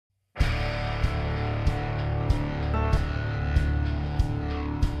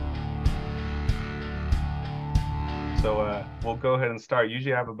So we'll go ahead and start.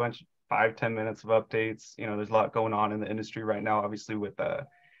 Usually I have a bunch, 5-10 minutes of updates. There's a lot going on in the industry right now, obviously with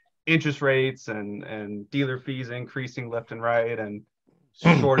interest rates and dealer fees increasing left and right, and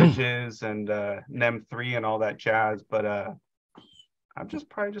shortages and NEM 3 and all that jazz. But I'm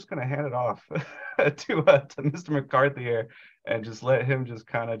probably just gonna hand it off to Mr. McCarthy here and just let him just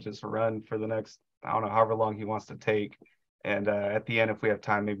kind of just run for the next, I don't know, however long he wants to take. And at the end, if we have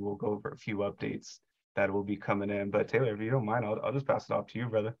time, maybe we'll go over a few updates that will be coming in. But Taylor, if you don't mind, I'll just pass it off to you,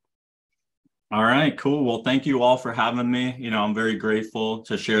 brother. All right, cool. Well, thank you all for having me. I'm very grateful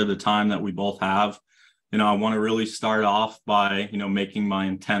to share the time that we both have. I want to really start off by, making my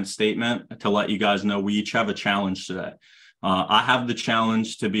intent statement to let you guys know we each have a challenge today. I have the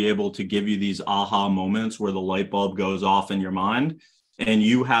challenge to be able to give you these aha moments where the light bulb goes off in your mind. And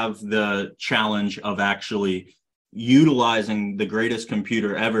you have the challenge of actually utilizing the greatest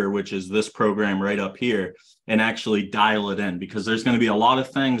computer ever, which is this program right up here, and actually dial it in, because there's going to be a lot of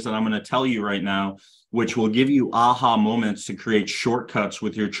things that I'm going to tell you right now, which will give you aha moments to create shortcuts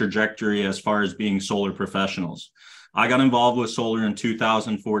with your trajectory as far as being solar professionals. I got involved with solar in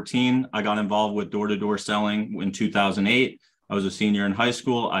 2014. I got involved with door-to-door selling in 2008. I was a senior in high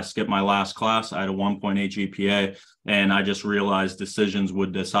school. I skipped my last class. I had a 1.8 GPA, and I just realized decisions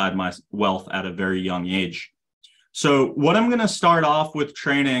would decide my wealth at a very young age. So what I'm going to start off with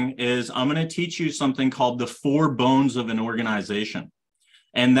training is I'm going to teach you something called the 4 bones of an organization.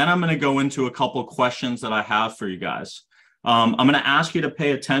 And then I'm going to go into a couple questions that I have for you guys. I'm going to ask you to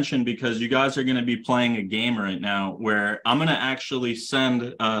pay attention, because you guys are going to be playing a game right now where I'm going to actually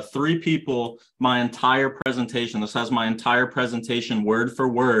send 3 people my entire presentation. This has my entire presentation word for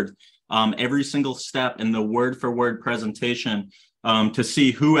word, every single step in the word for word presentation, to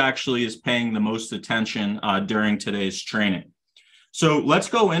see who actually is paying the most attention during today's training. So let's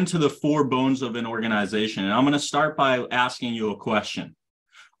go into the 4 bones of an organization. And I'm going to start by asking you a question.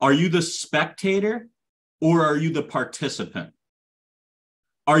 Are you the spectator or are you the participant?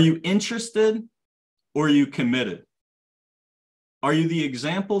 Are you interested or are you committed? Are you the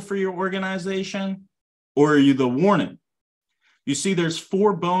example for your organization or are you the warning? You see, there's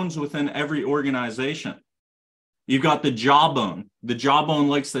 4 bones within every organization. You've got the jawbone. The jawbone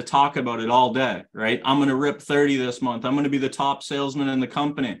likes to talk about it all day, right? I'm going to rip 30 this month. I'm going to be the top salesman in the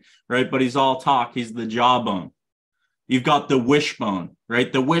company, right? But he's all talk. He's the jawbone. You've got the wishbone,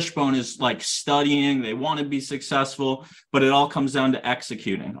 right? The wishbone is like studying. They want to be successful, but it all comes down to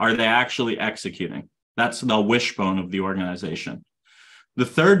executing. Are they actually executing? That's the wishbone of the organization. The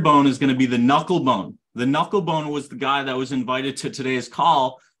 3rd bone is going to be the knucklebone. The knucklebone was the guy that was invited to today's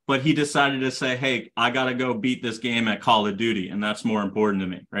call, but he decided to say, hey, I got to go beat this game at Call of Duty, and that's more important to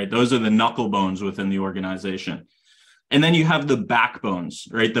me, right? Those are the knuckle bones within the organization. And then you have the backbones,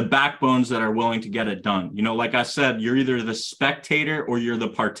 right? The backbones that are willing to get it done. Like I said, you're either the spectator or you're the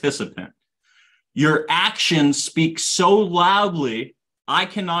participant. Your actions speak so loudly, I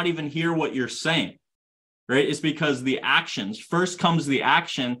cannot even hear what you're saying, right? It's because the actions, first comes the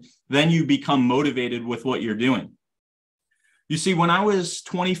action, then you become motivated with what you're doing. You see, when I was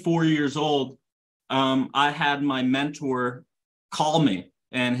 24 years old, I had my mentor call me,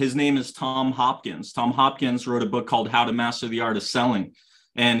 and his name is Tom Hopkins. Tom Hopkins wrote a book called How to Master the Art of Selling,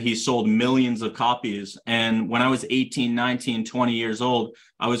 and he sold millions of copies. And when I was 18, 19, 20 years old,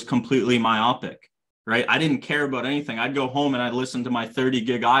 I was completely myopic, right? I didn't care about anything. I'd go home and I'd listen to my 30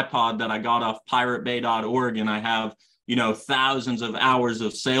 gig iPod that I got off piratebay.org, and I have, thousands of hours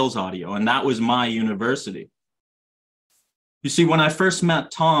of sales audio, and that was my university. You see, when I first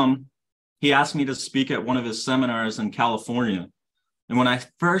met Tom, he asked me to speak at one of his seminars in California. And when I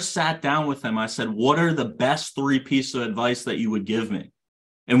first sat down with him, I said, what are the best 3 pieces of advice that you would give me?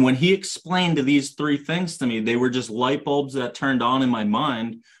 And when he explained these 3 things to me, they were just light bulbs that turned on in my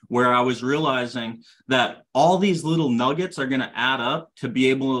mind, where I was realizing that all these little nuggets are going to add up to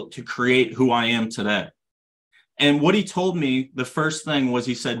be able to create who I am today. And what he told me, the first thing was,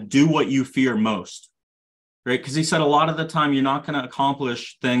 he said, do what you fear most. Right? Because he said a lot of the time you're not going to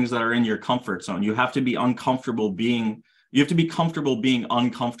accomplish things that are in your comfort zone. You have to be comfortable being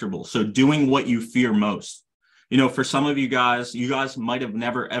uncomfortable. So doing what you fear most. For some of you guys might have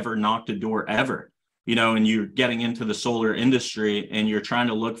never, ever knocked a door ever, and you're getting into the solar industry and you're trying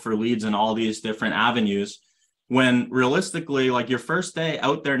to look for leads in all these different avenues. When realistically, like your first day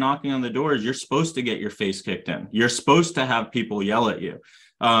out there knocking on the doors, you're supposed to get your face kicked in. You're supposed to have people yell at you.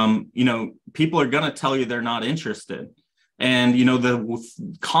 People are going to tell you they're not interested. And,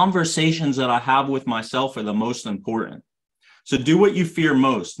 the conversations that I have with myself are the most important. So do what you fear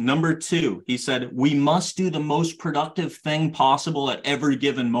most. Number 2, he said, we must do the most productive thing possible at every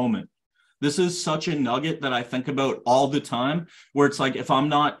given moment. This is such a nugget that I think about all the time, where it's like, if I'm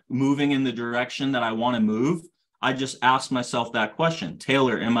not moving in the direction that I want to move, I just ask myself that question: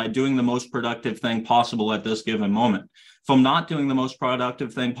 Taylor, am I doing the most productive thing possible at this given moment? If I'm not doing the most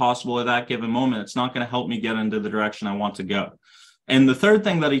productive thing possible at that given moment, it's not going to help me get into the direction I want to go. And the third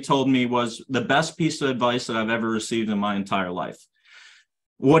thing that he told me was the best piece of advice that I've ever received in my entire life.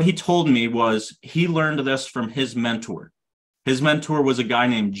 What he told me was he learned this from his mentor. His mentor was a guy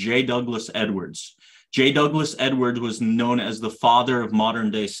named J. Douglas Edwards. J. Douglas Edwards was known as the father of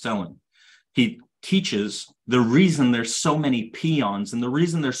modern day selling. He teaches the reason there's so many peons and the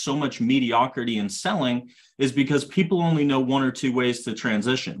reason there's so much mediocrity in selling is because people only know one or two ways to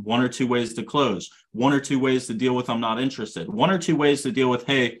transition, one or two ways to close, one or two ways to deal with I'm not interested, one or two ways to deal with,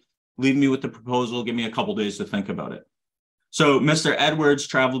 hey, leave me with the proposal, give me a couple days to think about it. So Mr. Edwards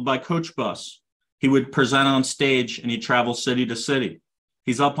traveled by coach bus. He would present on stage and he'd travel city to city.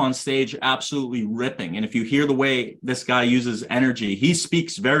 He's up on stage absolutely ripping. And if you hear the way this guy uses energy, he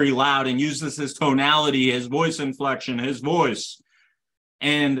speaks very loud and uses his tonality, his voice inflection, his voice.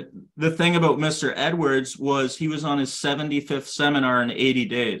 And the thing about Mr. Edwards was he was on his 75th seminar in 80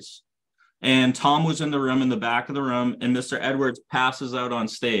 days. And Tom was in the room, in the back of the room, and Mr. Edwards passes out on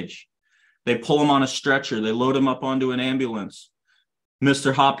stage. They pull him on a stretcher. They load him up onto an ambulance.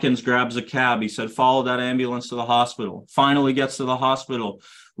 Mr. Hopkins grabs a cab. He said, follow that ambulance to the hospital. Finally gets to the hospital,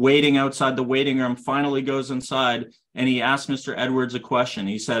 waiting outside the waiting room, finally goes inside, and he asked Mr. Edwards a question.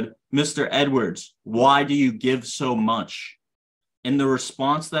 He said, Mr. Edwards, why do you give so much? And the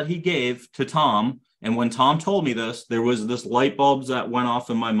response that he gave to Tom, and when Tom told me this, there was this light bulbs that went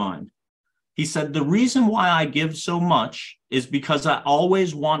off in my mind. He said, the reason why I give so much is because I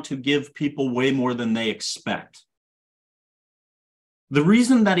always want to give people way more than they expect. The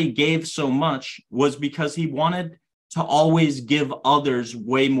reason that he gave so much was because he wanted to always give others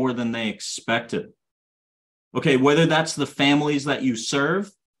way more than they expected. Okay, whether that's the families that you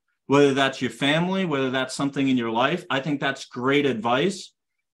serve, whether that's your family, whether that's something in your life, I think that's great advice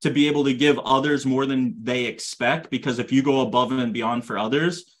to be able to give others more than they expect, because if you go above and beyond for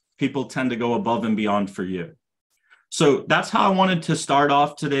others, people tend to go above and beyond for you. So that's how I wanted to start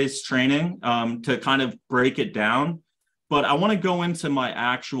off today's training, to kind of break it down. But I want to go into my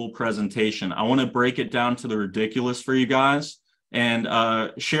actual presentation. I want to break it down to the ridiculous for you guys and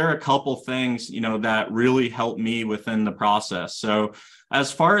share a couple things, that really helped me within the process. So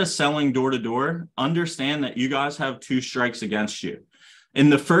as far as selling door to door, understand that you guys have two strikes against you. In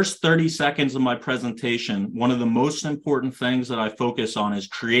the first 30 seconds of my presentation, one of the most important things that I focus on is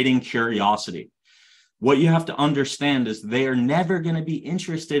creating curiosity. What you have to understand is they are never going to be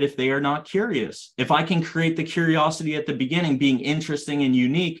interested if they are not curious. If I can create the curiosity at the beginning, being interesting and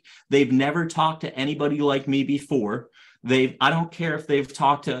unique, they've never talked to anybody like me before. I don't care if they've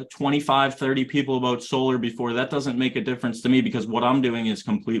talked to 25, 30 people about solar before. That doesn't make a difference to me because what I'm doing is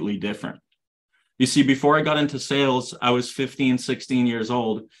completely different. You see, before I got into sales, I was 15, 16 years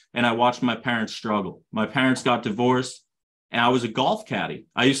old, and I watched my parents struggle. My parents got divorced. And I was a golf caddy.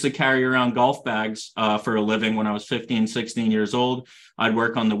 I used to carry around golf bags for a living when I was 15, 16 years old. I'd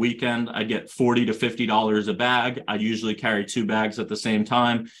work on the weekend. I'd get $40 to $50 a bag. I'd usually carry two bags at the same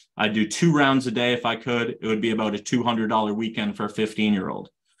time. I'd do 2 rounds a day if I could. It would be about a $200 weekend for a 15-year-old.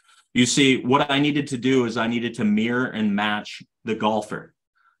 You see, what I needed to do is I needed to mirror and match the golfer.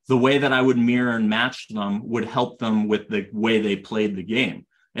 The way that I would mirror and match them would help them with the way they played the game.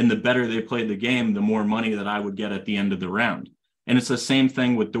 And the better they played the game, the more money that I would get at the end of the round. And it's the same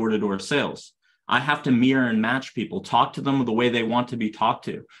thing with door-to-door sales. I have to mirror and match people, talk to them the way they want to be talked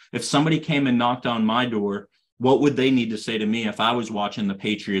to. If somebody came and knocked on my door, what would they need to say to me if I was watching the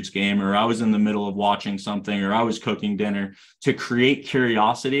Patriots game, or I was in the middle of watching something, or I was cooking dinner, to create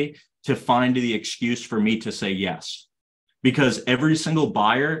curiosity, to find the excuse for me to say yes? Because every single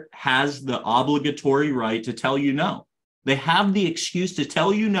buyer has the obligatory right to tell you no. They have the excuse to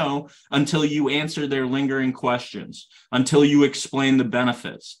tell you no until you answer their lingering questions, until you explain the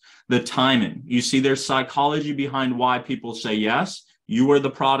benefits, the timing. You see, there's psychology behind why people say yes. You are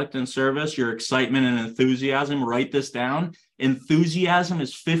the product and service, your excitement and enthusiasm. Write this down. Enthusiasm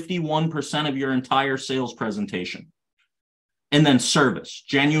is 51% of your entire sales presentation. And then service,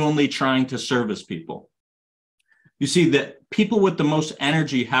 genuinely trying to service people. You see that people with the most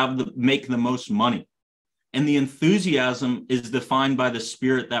energy make the most money. And the enthusiasm is defined by the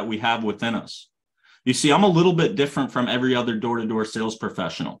spirit that we have within us. You see, I'm a little bit different from every other door-to-door sales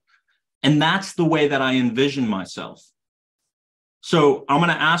professional. And that's the way that I envision myself. So I'm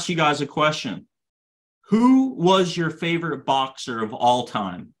going to ask you guys a question. Who was your favorite boxer of all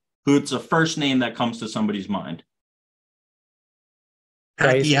time? Who's the first name that comes to somebody's mind?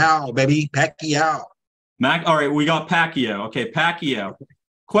 Pacquiao, baby. Pacquiao. All right, we got Pacquiao. Okay, Pacquiao.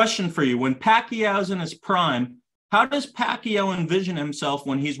 Question for you. When Pacquiao's in his prime, how does Pacquiao envision himself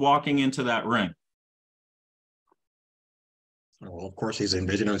when he's walking into that ring? Well, of course, he's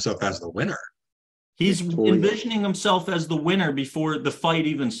envisioning himself as the winner. He's envisioning himself as the winner before the fight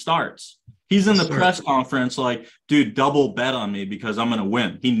even starts. He's in the press conference like, dude, double bet on me because I'm going to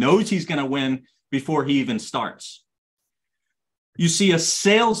win. He knows he's going to win before he even starts. You see, a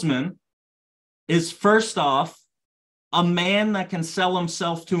salesman is first off a man that can sell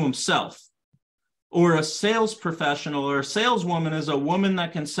himself to himself. Or a sales professional or a saleswoman is a woman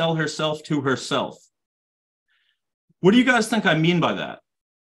that can sell herself to herself. What do you guys think I mean by that?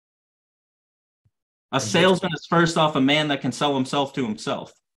 A salesman is first off a man that can sell himself to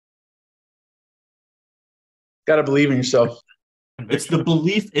himself. Got to believe in yourself. It's the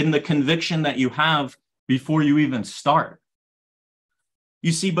belief in the conviction that you have before you even start.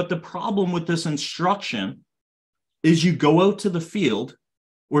 You see, but the problem with this instruction is you go out to the field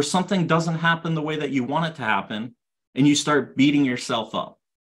where something doesn't happen the way that you want it to happen, and you start beating yourself up.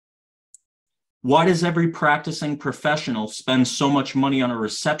 Why does every practicing professional spend so much money on a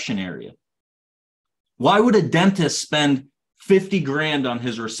reception area? Why would a dentist spend 50 grand on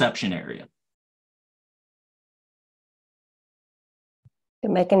his reception area? To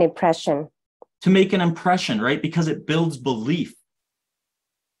make an impression. To make an impression, right? Because it builds belief.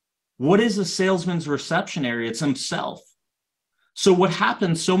 What is a salesman's reception area? It's himself. So what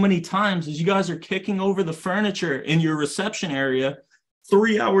happens so many times is you guys are kicking over the furniture in your reception area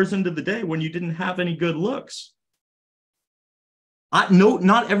 3 hours into the day when you didn't have any good looks.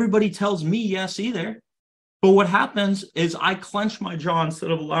 Not everybody tells me yes either. But what happens is I clench my jaw instead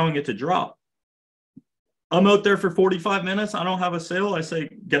of allowing it to drop. I'm out there for 45 minutes. I don't have a sale. I say,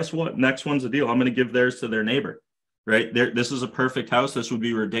 guess what? Next one's a deal. I'm going to give theirs to their neighbor, right? This is a perfect house. This would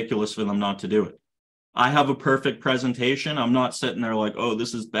be ridiculous for them not to do it. I have a perfect presentation. I'm not sitting there like, oh,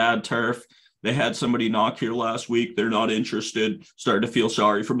 this is bad turf. They had somebody knock here last week. They're not interested. Starting to feel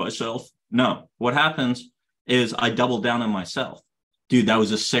sorry for myself. No, what happens is I double down on myself. Dude, that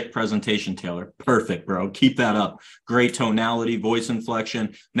was a sick presentation, Taylor. Perfect, bro. Keep that up. Great tonality, voice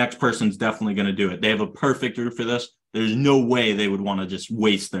inflection. Next person's definitely going to do it. They have a perfect route for this. There's no way they would want to just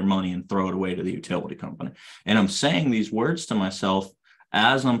waste their money and throw it away to the utility company. And I'm saying these words to myself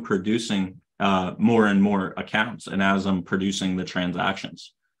as I'm producing more and more accounts and as I'm producing the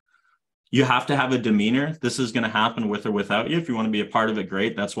transactions. You have to have a demeanor. This is going to happen with or without you. If you want to be a part of it,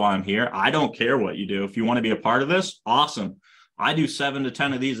 great. That's why I'm here. I don't care what you do. If you want to be a part of this, awesome. I do 7 to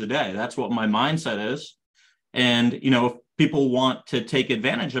 10 of these a day. That's what my mindset is. And, if people want to take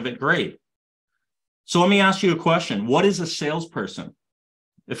advantage of it, great. So let me ask you a question. What is a salesperson?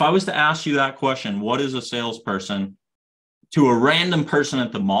 If I was to ask you that question, what is a salesperson to a random person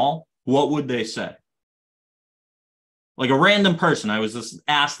at the mall, what would they say? Like a random person, I was just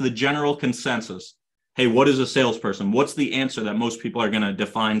asked the general consensus. Hey, what is a salesperson? What's the answer that most people are going to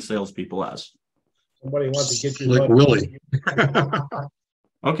define salespeople as? Somebody wants to get you. Like Willie.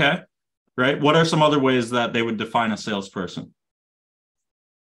 Okay, right. What are some other ways that they would define a salesperson?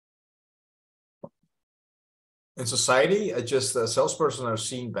 In society, just a salesperson are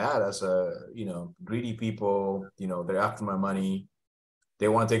seen bad as greedy people. They're after my money. They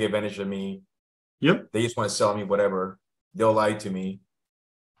want to take advantage of me. Yep. They just want to sell me whatever. They'll lie to me.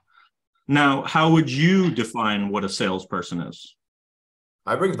 Now, how would you define what a salesperson is?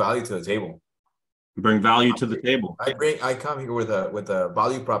 I bring value to the table. Bring value to the table. I come here with a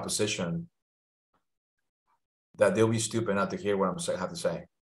value proposition that they'll be stupid not to hear what I have to say.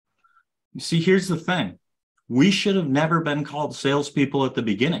 You see, here's the thing. We should have never been called salespeople at the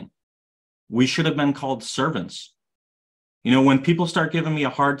beginning. We should have been called servants. When people start giving me a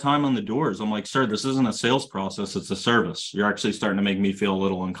hard time on the doors, I'm like, sir, this isn't a sales process. It's a service. You're actually starting to make me feel a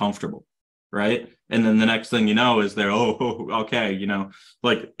little uncomfortable. Right. And then the next thing you know is they're, okay,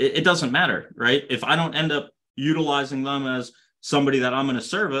 it doesn't matter. Right. If I don't end up utilizing them as somebody that I'm going to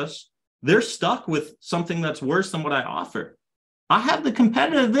service, they're stuck with something that's worse than what I offer. I have the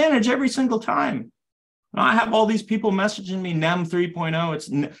competitive advantage every single time. I have all these people messaging me NEM 3.0. It's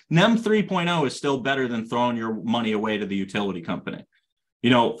NEM 3.0 is still better than throwing your money away to the utility company.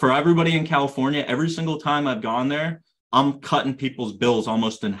 For everybody in California, every single time I've gone there, I'm cutting people's bills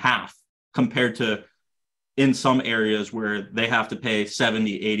almost in half compared to in some areas where they have to pay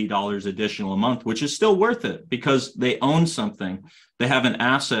 $70, $80 additional a month, which is still worth it because they own something. They have an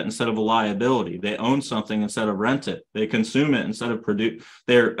asset instead of a liability. They own something instead of rent it. They consume it instead of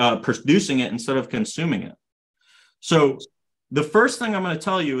they're producing it instead of consuming it. So the first thing I'm going to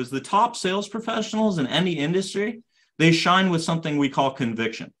tell you is the top sales professionals in any industry, They shine with something we call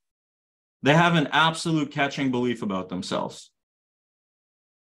conviction. They have an absolute catching belief about themselves.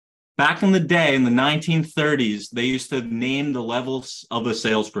 Back in the day, in the 1930s, they used to name the levels of a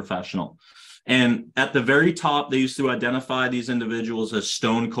sales professional. And at the very top, they used to identify these individuals as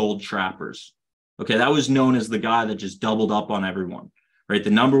stone cold trappers. Okay, that was known as the guy that just doubled up on everyone, right?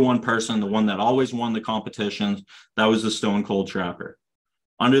 The number one person, the one that always won the competitions, that was the stone cold trapper.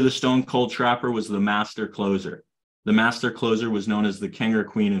 Under the stone cold trapper was the master closer. The master closer was known as the king or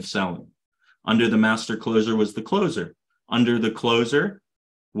queen of selling. Under the master closer was the closer. Under the closer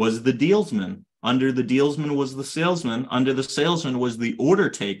was the dealsman. Under the dealsman was the salesman. Under the salesman was the order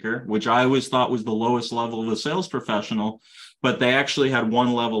taker, which I always thought was the lowest level of a sales professional, but they actually had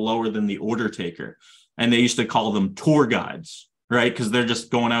one level lower than the order taker. And they used to call them tour guides, right? Because they're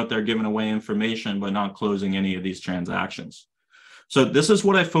just going out there giving away information, but not closing any of these transactions. So this is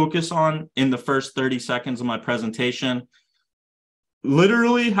what I focus on in the first 30 seconds of my presentation.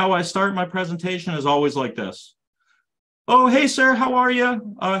 Literally, how I start my presentation is always like this. Oh, hey, sir, how are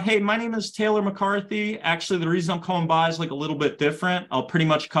you? Hey, my name is Taylor McCarthy. Actually, the reason I'm calling by is like a little bit different. I'll pretty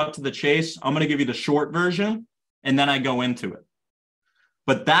much cut to the chase. I'm going to give you the short version, and then I go into it.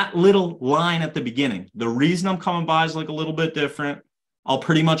 But that little line at the beginning, the reason I'm coming by is like a little bit different. I'll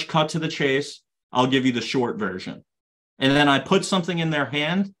pretty much cut to the chase. I'll give you the short version. And then I put something in their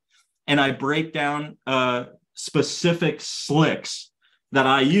hand, and I break down specific slicks that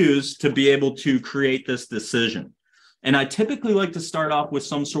I use to be able to create this decision. And I typically like to start off with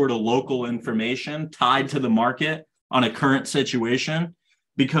some sort of local information tied to the market on a current situation,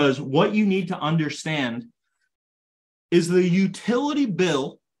 because what you need to understand is the utility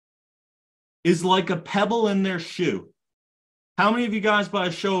bill is like a pebble in their shoe. How many of you guys, by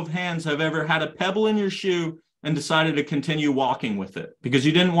a show of hands, have ever had a pebble in your shoe and decided to continue walking with it because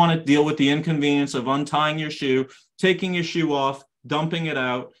you didn't want to deal with the inconvenience of untying your shoe, taking your shoe off, dumping it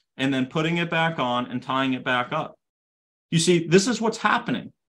out, and then putting it back on and tying it back up? You see, this is what's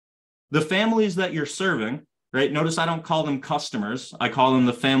happening. The families that you're serving, right? Notice I don't call them customers. I call them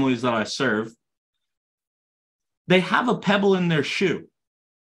the families that I serve. They have a pebble in their shoe.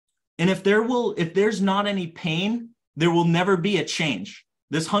 And if there's not any pain, there will never be a change.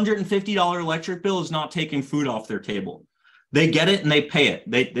 This $150 electric bill is not taking food off their table. They get it and they pay it.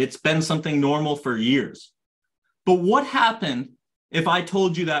 It's been something normal for years. But what happened if I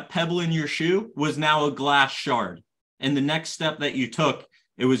told you that pebble in your shoe was now a glass shard? And the next step that you took,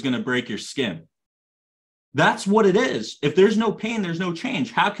 it was going to break your skin. That's what it is. If there's no pain, there's no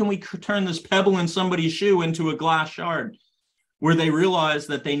change. How can we turn this pebble in somebody's shoe into a glass shard where they realize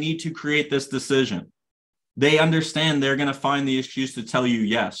that they need to create this decision? They understand they're going to find the excuse to tell you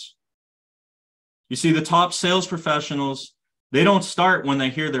yes. You see, the top sales professionals, they don't start when they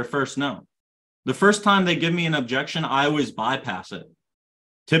hear their first no. The first time they give me an objection, I always bypass it.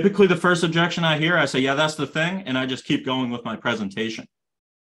 Typically, the first objection I hear, I say, yeah, that's the thing, and I just keep going with my presentation.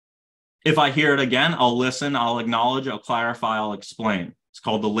 If I hear it again, I'll listen, I'll acknowledge, I'll clarify, I'll explain. It's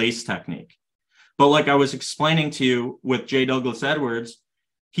called the LACE technique. But like I was explaining to you with J. Douglas Edwards,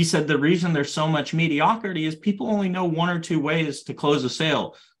 he said the reason there's so much mediocrity is people only know one or two ways to close a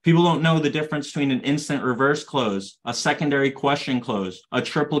sale. People don't know the difference between an instant reverse close, a secondary question close, a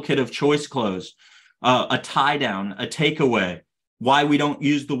triplicate of choice close, a tie down, a takeaway. Why we don't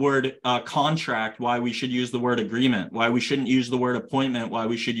use the word contract, why we should use the word agreement, why we shouldn't use the word appointment, why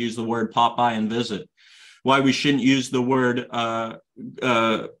we should use the word pop by and visit, why we shouldn't use the word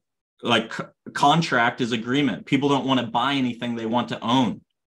contract as agreement. People don't want to buy anything, they want to own,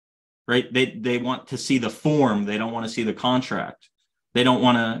 right? They want to see the form, they don't want to see the contract. They don't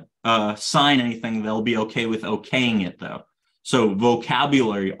want to sign anything, they'll be okay with okaying it though. So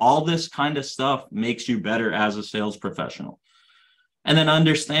vocabulary, all this kind of stuff makes you better as a sales professional. And then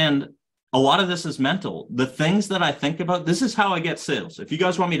understand a lot of this is mental. The things that I think about, this is how I get sales. If you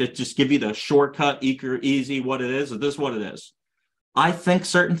guys want me to just give you the shortcut, easy, what it is, this is what it is. I think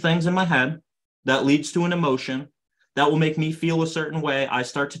certain things in my head that leads to an emotion that will make me feel a certain way. I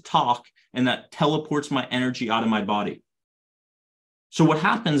start to talk and that teleports my energy out of my body. So what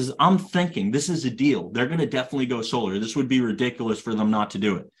happens is I'm thinking this is a deal. They're going to definitely go solar. This would be ridiculous for them not to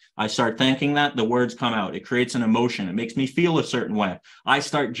do it. I start thinking that, the words come out. It creates an emotion. It makes me feel a certain way. I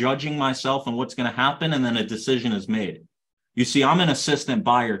start judging myself on what's going to happen, and then a decision is made. You see, I'm an assistant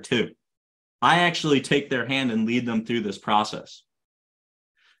buyer too. I actually take their hand and lead them through this process.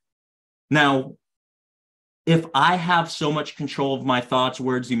 Now, if I have so much control of my thoughts,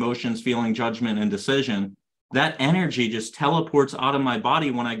 words, emotions, feeling, judgment, and decision, that energy just teleports out of my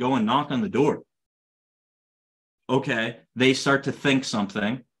body when I go and knock on the door. Okay, they start to think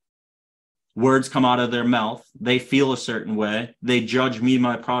something. Words come out of their mouth. They feel a certain way. They judge me,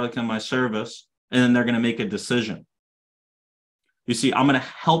 my product, and my service, and then they're going to make a decision. You see, I'm going to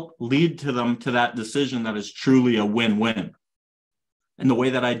help lead to them to that decision that is truly a win-win. And the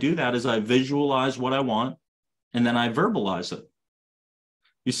way that I do that is I visualize what I want, and then I verbalize it.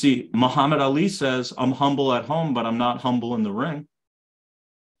 You see, Muhammad Ali says, I'm humble at home, but I'm not humble in the ring.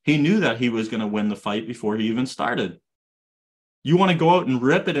 He knew that he was going to win the fight before he even started. You want to go out and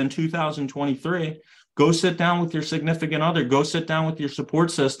rip it in 2023, go sit down with your significant other, go sit down with your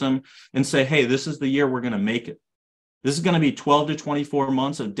support system and say, hey, this is the year we're going to make it. This is going to be 12 to 24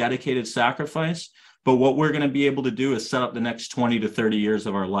 months of dedicated sacrifice. But what we're going to be able to do is set up the next 20 to 30 years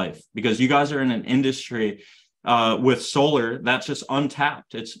of our life, because you guys are in an industry with solar that's just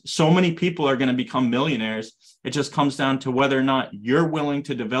untapped. It's so many people are going to become millionaires. It just comes down to whether or not you're willing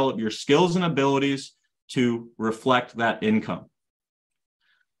to develop your skills and abilities to reflect that income.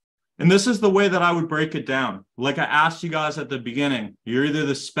 And this is the way that I would break it down. Like I asked you guys at the beginning, you're either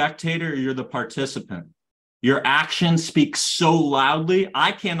the spectator or you're the participant. Your actions speak so loudly,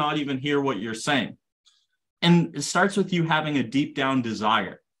 I cannot even hear what you're saying. And it starts with you having a deep down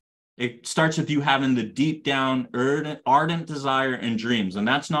desire. It starts with you having the deep down ardent desire and dreams. And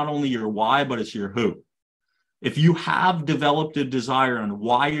that's not only your why, but it's your who. If you have developed a desire on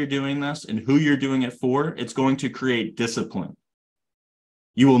why you're doing this and who you're doing it for, it's going to create discipline.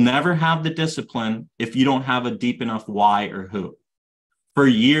 You will never have the discipline if you don't have a deep enough why or who. For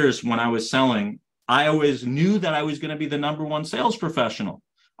years when I was selling, I always knew that I was going to be the #1 sales professional.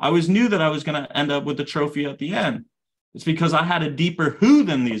 I always knew that I was going to end up with the trophy at the end. It's because I had a deeper who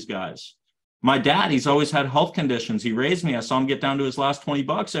than these guys. My dad, he's always had health conditions. He raised me. I saw him get down to his last 20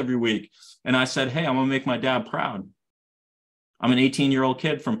 bucks every week. And I said, hey, I'm going to make my dad proud. I'm an 18-year-old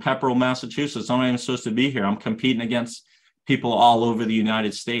kid from Pepperell, Massachusetts. I'm not even supposed to be here. I'm competing against people all over the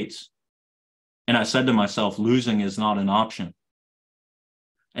United States. And I said to myself, losing is not an option.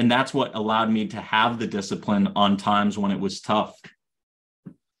 And that's what allowed me to have the discipline on times when it was tough.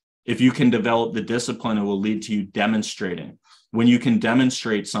 If you can develop the discipline, it will lead to you demonstrating. When you can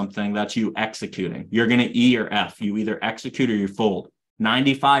demonstrate something, that's you executing. You're going to E or F. You either execute or you fold.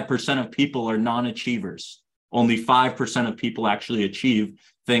 95% of people are non-achievers. Only 5% of people actually achieve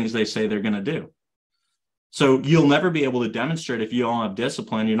things they say they're going to do. So you'll never be able to demonstrate if you don't have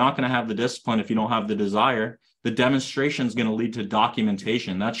discipline. You're not going to have the discipline if you don't have the desire. The demonstration is going to lead to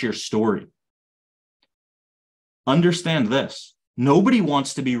documentation. That's your story. Understand this. Nobody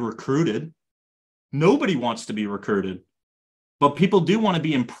wants to be recruited. Nobody wants to be recruited. But people do want to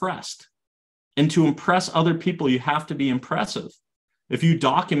be impressed. And to impress other people, you have to be impressive. If you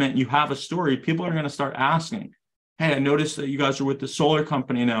document, you have a story, people are going to start asking, hey, I noticed that you guys are with the solar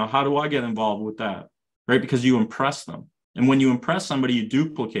company now. How do I get involved with that? Right? Because you impress them. And when you impress somebody, you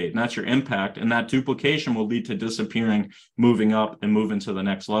duplicate, and that's your impact. And that duplication will lead to disappearing, moving up, and moving to the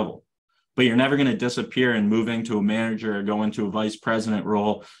next level. But you're never going to disappear and move into a manager or go into a vice president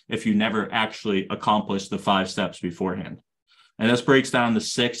role if you never actually accomplish the 5 steps beforehand. And this breaks down the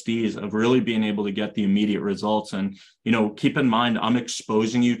 6 Ds of really being able to get the immediate results. And, keep in mind, I'm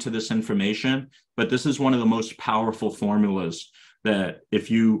exposing you to this information, but this is one of the most powerful formulas that if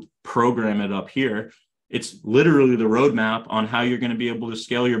you program it up here, it's literally the roadmap on how you're going to be able to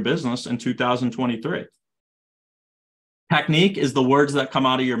scale your business in 2023. Technique is the words that come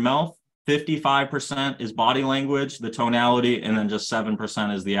out of your mouth. 55% is body language, the tonality, and then just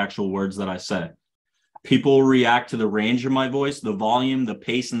 7% is the actual words that I say. People react to the range of my voice, the volume, the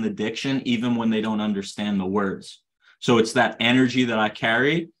pace, and the diction, even when they don't understand the words. So it's that energy that I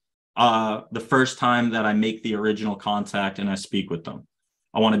carry the first time that I make the original contact and I speak with them.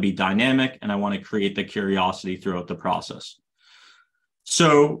 I want to be dynamic and I want to create the curiosity throughout the process.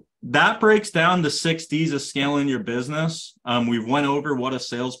 So that breaks down the 6 Ds of scaling your business. We've went over what a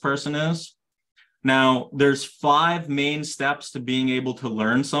salesperson is. Now, there's 5 main steps to being able to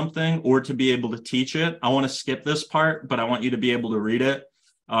learn something or to be able to teach it. I want to skip this part, but I want you to be able to read it.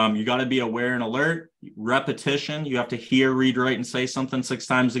 You got to be aware and alert. Repetition. You have to hear, read, write, and say something 6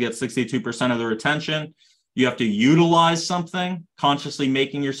 times to get 62% of the retention. You have to utilize something, consciously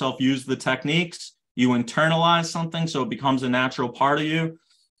making yourself use the techniques. You internalize something so it becomes a natural part of you,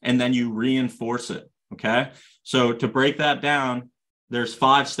 and then you reinforce it, okay? So to break that down, there's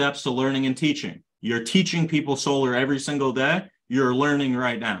 5 steps to learning and teaching. You're teaching people solar every single day. You're learning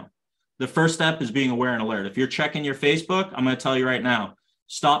right now. The first step is being aware and alert. If you're checking your Facebook, I'm going to tell you right now,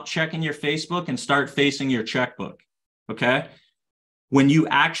 stop checking your Facebook and start facing your checkbook, okay? When you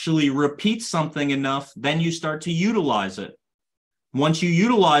actually repeat something enough, then you start to utilize it. Once you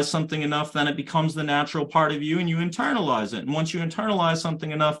utilize something enough, then it becomes the natural part of you and you internalize it. And once you internalize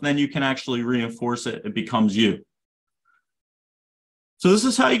something enough, then you can actually reinforce it. It becomes you. So this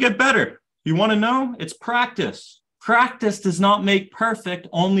is how you get better. You want to know? It's practice. Practice does not make perfect.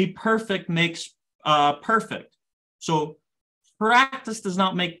 Only perfect makes perfect. So practice does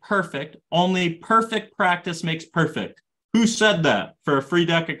not make perfect. Only perfect practice makes perfect. Who said that for a free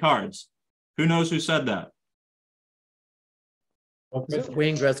deck of cards? Who knows who said that?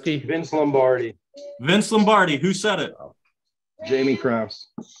 Wayne Gretzky. Vince Lombardi. Vince Lombardi. Who said it? Jamie Krause.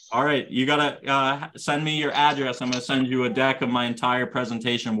 All right. You got to send me your address. I'm going to send you a deck of my entire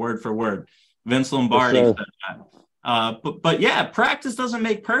presentation word for word. Vince Lombardi Yes, said that. But yeah, practice doesn't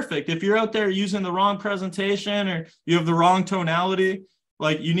make perfect. If you're out there using the wrong presentation or you have the wrong tonality,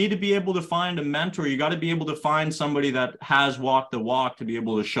 like you need to be able to find a mentor. You got to be able to find somebody that has walked the walk to be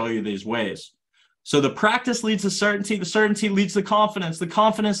able to show you these ways. So the practice leads to certainty. The certainty leads to confidence. The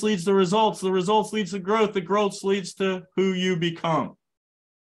confidence leads to results. The results leads to growth. The growth leads to who you become.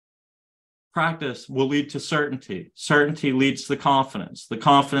 Practice will lead to certainty. Certainty leads to confidence. The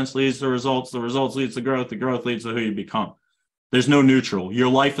confidence leads to results. The results leads to growth. The growth leads to who you become. There's no neutral. Your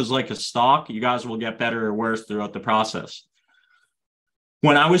life is like a stock. You guys will get better or worse throughout the process.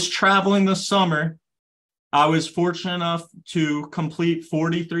 When I was traveling this summer, I was fortunate enough to complete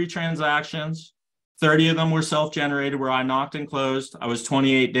 43 transactions. 30 of them were self-generated where I knocked and closed. I was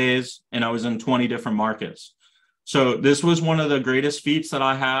 28 days and I was in 20 different markets. So this was one of the greatest feats that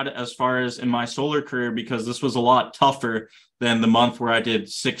I had as far as in my solar career, because this was a lot tougher than the month where I did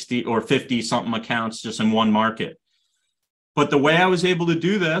 60 or 50 something accounts just in one market. But the way I was able to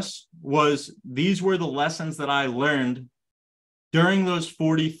do this was these were the lessons that I learned during those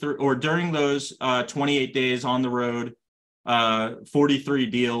 43 or during those 28 days on the road. 43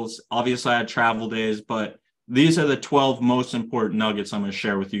 deals. Obviously I had travel days, but these are the 12 most important nuggets I'm going to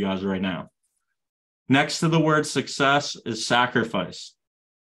share with you guys right now. Next to the word success is sacrifice.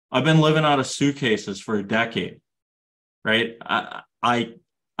 I've been living out of suitcases for a decade, right? I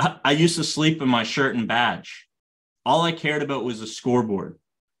used to sleep in my shirt and badge. All I cared about was a scoreboard.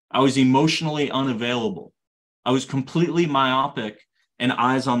 I was emotionally unavailable. I was completely myopic and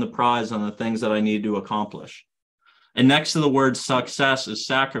eyes on the prize on the things that I needed to accomplish. And next to the word success is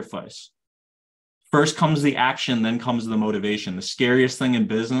sacrifice. First comes the action, then comes the motivation. The scariest thing in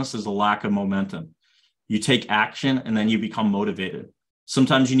business is a lack of momentum. You take action and then you become motivated.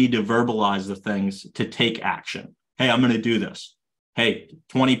 Sometimes you need to verbalize the things to take action. Hey, I'm going to do this. Hey,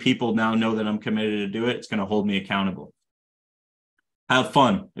 20 people now know that I'm committed to do it. It's going to hold me accountable. Have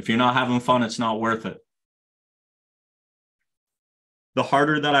fun. If you're not having fun, it's not worth it. The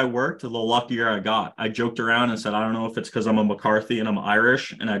harder that I worked, the luckier I got. I joked around and said, I don't know if it's because I'm a McCarthy and I'm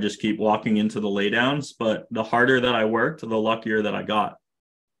Irish and I just keep walking into the laydowns, but the harder that I worked, the luckier that I got.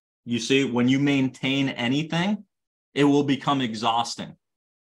 You see, when you maintain anything, it will become exhausting.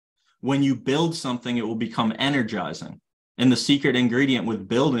 When you build something, it will become energizing. And the secret ingredient with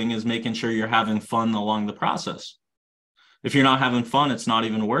building is making sure you're having fun along the process. If you're not having fun, it's not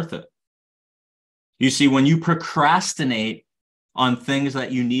even worth it. You see, when you procrastinate on things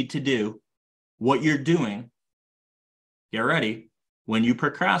that you need to do, what you're doing, get ready, when you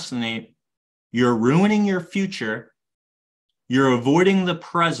procrastinate, you're ruining your future, you're avoiding the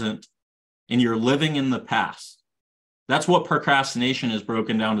present, and you're living in the past. That's what procrastination is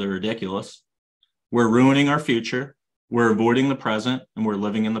broken down to ridiculous. We're ruining our future, we're avoiding the present, and we're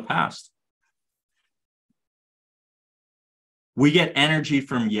living in the past. We get energy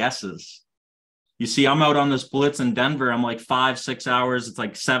from yeses. You see, I'm out on this blitz in Denver. I'm like 5-6 hours. It's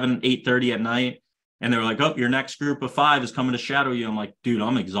like 8:30 at night. And they're like, oh, your next group of 5 is coming to shadow you. I'm like, dude,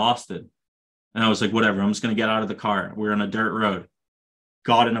 I'm exhausted. And I was like, whatever, I'm just going to get out of the car. We're on a dirt road.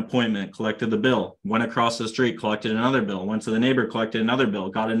 Got an appointment, collected the bill, went across the street, collected another bill, went to the neighbor, collected another bill,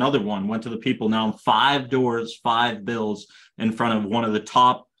 got another one, went to the people. Now I'm 5 doors, 5 bills in front of one of the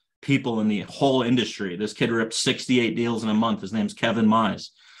top people in the whole industry. This kid ripped 68 deals in a month. His name's Kevin Mize.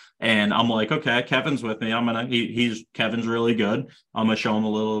 And I'm like, okay, Kevin's with me. Kevin's really good. I'm going to show him a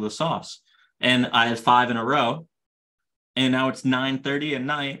little of the sauce. And I had 5 in a row. And now it's 9:30 at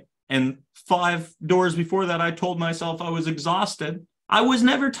night. And 5 doors before that, I told myself I was exhausted. I was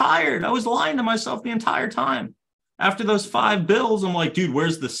never tired. I was lying to myself the entire time. After those 5 bills, I'm like, dude,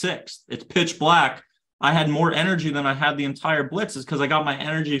 where's the 6th? It's pitch black. I had more energy than I had the entire blitz. It's because I got my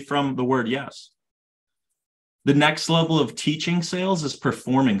energy from the word yes. The next level of teaching sales is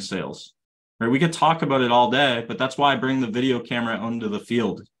performing sales. Right? We could talk about it all day, but that's why I bring the video camera onto the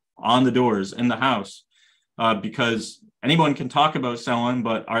field, on the doors, in the house, because anyone can talk about selling,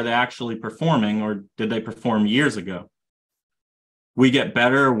 but are they actually performing, or did they perform years ago? We get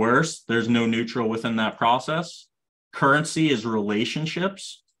better or worse. There's no neutral within that process. Currency is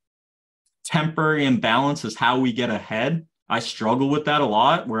relationships. Temporary imbalance is how we get ahead. I struggle with that a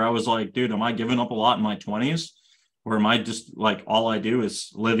lot, where I was like, dude, am I giving up a lot in my 20s? Or am I just like, all I do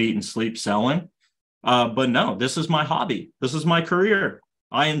is live, eat, and sleep selling? But no, this is my hobby. This is my career.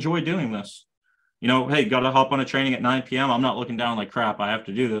 I enjoy doing this. You know, hey, got to hop on a training at 9 p.m. I'm not looking down like crap. I have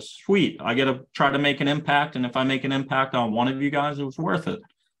to do this. Sweet. I got to try to make an impact. And if I make an impact on one of you guys, it was worth it.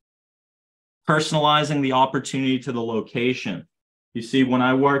 Personalizing the opportunity to the location. You see, when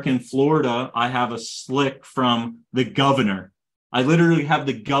I work in Florida, I have a slick from the governor. I literally have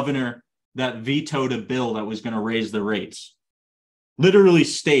the governor that vetoed a bill that was going to raise the rates. Literally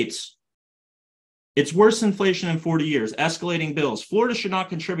states, it's worse inflation in 40 years, escalating bills. Florida should not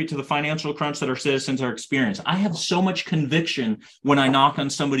contribute to the financial crunch that our citizens are experiencing. I have so much conviction when I knock on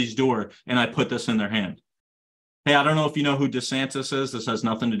somebody's door and I put this in their hand. Hey, I don't know if you know who DeSantis is. This has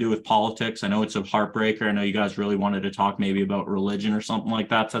nothing to do with politics. I know it's a heartbreaker. I know you guys really wanted to talk maybe about religion or something like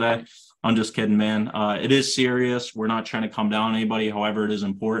that today. I'm just kidding, man. It is serious. We're not trying to come down on anybody. However, it is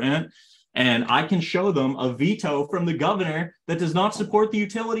important. And I can show them a veto from the governor that does not support the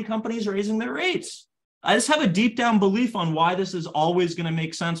utility companies raising their rates. I just have a deep down belief on why this is always going to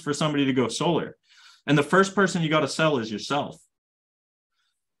make sense for somebody to go solar. And the first person you got to sell is yourself.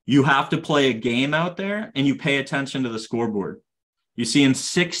 You have to play a game out there and you pay attention to the scoreboard. You see, in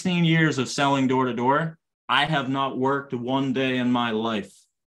 16 years of selling door to door, I have not worked one day in my life.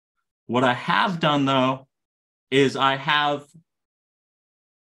 What I have done, though, is I have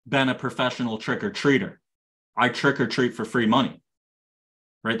been a professional trick-or-treater. I trick-or-treat for free money,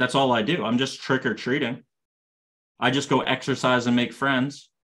 right? That's all I do. I'm just trick-or-treating. I just go exercise and make friends.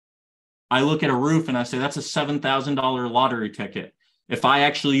 I look at a roof and I say, that's a $7,000 lottery ticket. If I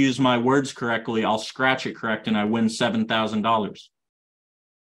actually use my words correctly, I'll scratch it correct and I win $7,000.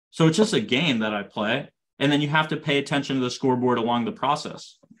 So it's just a game that I play. And then you have to pay attention to the scoreboard along the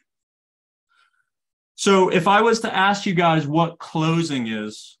process. So if I was to ask you guys what closing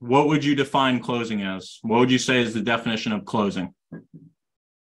is, what would you define closing as? What would you say is the definition of closing?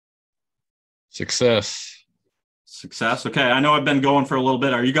 Success. Success. Okay. I know I've been going for a little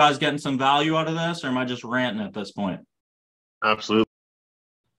bit. Are you guys getting some value out of this, or am I just ranting at this point? Absolutely.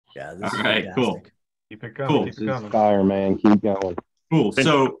 Yeah. This All is right. fantastic. Cool. Keep it going. Cool. Keep it This is coming. fire, man. Keep going. Cool.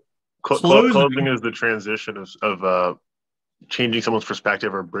 So Closing is the transition of changing someone's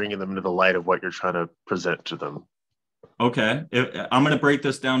perspective or bringing them into the light of what you're trying to present to them. okay, I'm going to break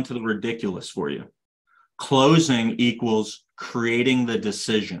this down to the ridiculous for you. Closing equals creating the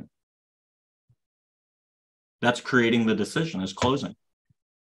decision. That's creating the decision, is closing.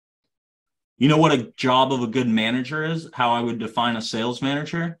 You know what a job of a good manager is? How I would define a sales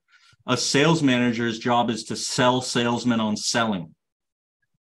manager? A sales manager's job is to sell salesmen on selling.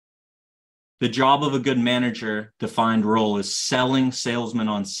 The job of a good manager, defined role, is selling salesmen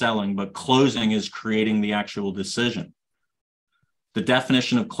on selling, but closing is creating the actual decision. The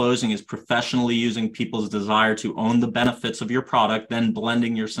definition of closing is professionally using people's desire to own the benefits of your product, then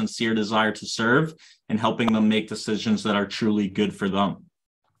blending your sincere desire to serve and helping them make decisions that are truly good for them.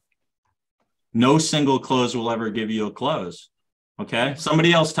 No single close will ever give you a close. Okay?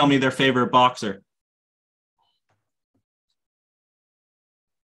 Somebody else tell me their favorite boxer.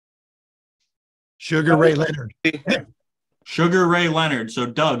 Sugar Ray Leonard. Sugar Ray Leonard. So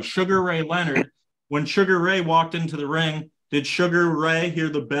Doug, Sugar Ray Leonard, when Sugar Ray walked into the ring, did Sugar Ray hear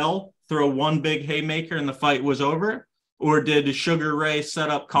the bell, throw one big haymaker and the fight was over? Or did Sugar Ray set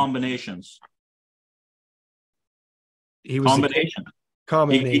up combinations? He was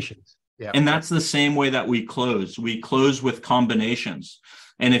combinations. Yeah. And that's the same way that we close. We close with combinations.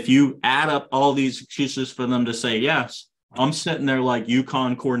 And if you add up all these excuses for them to say, yes, I'm sitting there like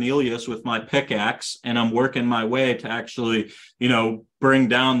Yukon Cornelius with my pickaxe, and I'm working my way to actually, bring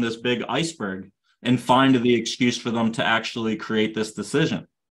down this big iceberg and find the excuse for them to actually create this decision.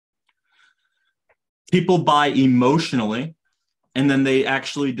 People buy emotionally, and then they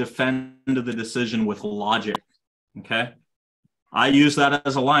actually defend the decision with logic. Okay. I use that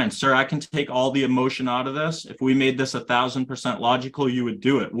as a line. Sir, I can take all the emotion out of this. If we made this 1,000% logical, you would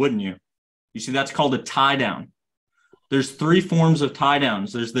do it, wouldn't you? You see, that's called a tie down. There's 3 forms of tie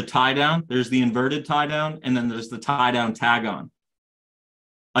downs. There's the tie down, there's the inverted tie down, and then there's the tie down tag on.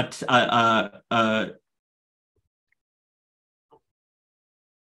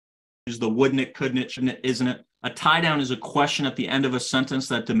 Is the wouldn't it, couldn't it, shouldn't it, isn't it? A tie down is a question at the end of a sentence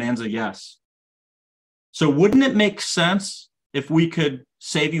that demands a yes. So wouldn't it make sense if we could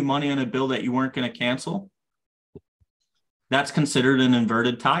save you money on a bill that you weren't going to cancel? That's considered an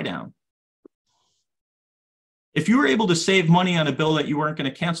inverted tie down. If you were able to save money on a bill that you weren't going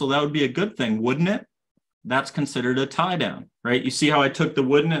to cancel, that would be a good thing, wouldn't it? That's considered a tie down, right? You see how I took the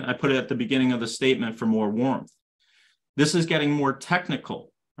wouldn't it? I put it at the beginning of the statement for more warmth. This is getting more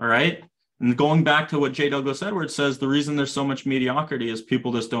technical, all right? And going back to what J. Douglas Edwards says, the reason there's so much mediocrity is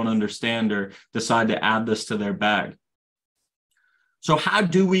people just don't understand or decide to add this to their bag. So how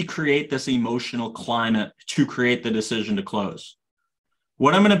do we create this emotional climate to create the decision to close?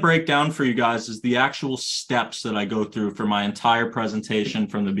 What I'm going to break down for you guys is the actual steps that I go through for my entire presentation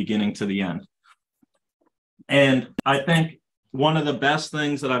from the beginning to the end. And I think one of the best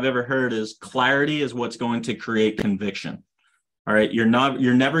things that I've ever heard is clarity is what's going to create conviction. All right. You're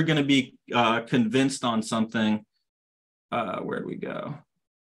never going to be convinced on something. Where'd we go?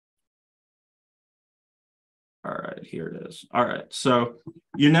 All right, here it is. All right. So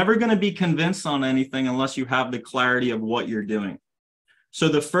you're never going to be convinced on anything unless you have the clarity of what you're doing. So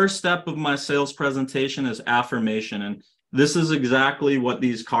the first step of my sales presentation is affirmation. And this is exactly what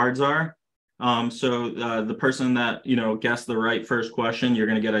these cards are. The person that, guessed the right first question, you're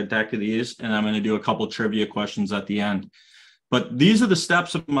going to get a deck of these, and I'm going to do a couple trivia questions at the end. But these are the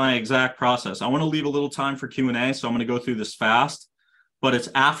steps of my exact process. I want to leave a little time for Q&A, so I'm going to go through this fast. But it's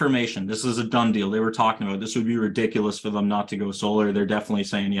affirmation. This is a done deal. They were talking about this would be ridiculous for them not to go solar. They're definitely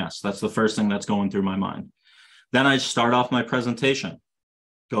saying yes. That's the first thing that's going through my mind. Then I start off my presentation.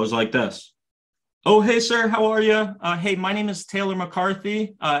 Goes like this. Oh, hey, sir, how are you? Hey, my name is Taylor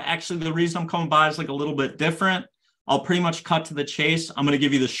McCarthy. Actually, the reason I'm coming by is like a little bit different. I'll pretty much cut to the chase. I'm going to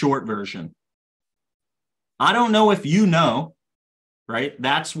give you the short version. I don't know if you know, right?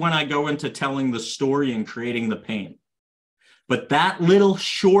 That's when I go into telling the story and creating the pain. But that little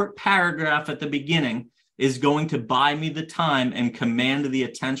short paragraph at the beginning is going to buy me the time and command the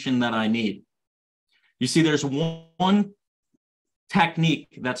attention that I need. You see, there's one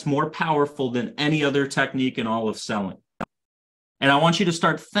technique that's more powerful than any other technique in all of selling. And I want you to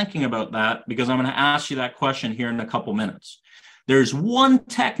start thinking about that because I'm going to ask you that question here in a couple minutes. There's one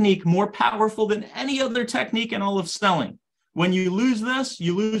technique more powerful than any other technique in all of selling. When you lose this,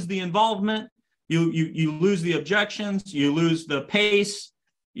 you lose the involvement. You lose the objections, you lose the pace,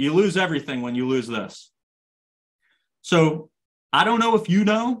 you lose everything when you lose this. So I don't know if you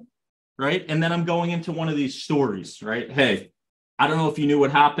know, right? And then I'm going into one of these stories, right? Hey, I don't know if you knew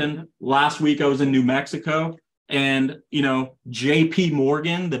what happened. Last week I was in New Mexico and, JP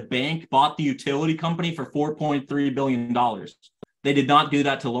Morgan, the bank, bought the utility company for $4.3 billion. They did not do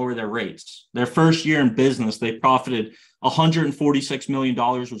that to lower their rates. Their first year in business, they profited $146 million,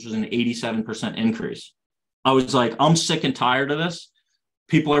 which was an 87% increase. I was like, I'm sick and tired of this.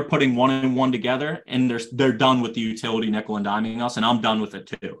 People are putting one and one together and they're done with the utility nickel and diming us, and I'm done with it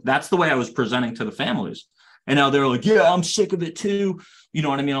too. That's the way I was presenting to the families. And now they're like, yeah, I'm sick of it too. You know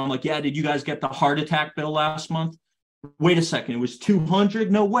what I mean? I'm like, yeah, did you guys get the heart attack bill last month? Wait a second, it was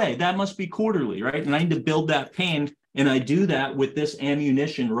 200? No way, that must be quarterly, right? And I need to build that pain. And I do that with this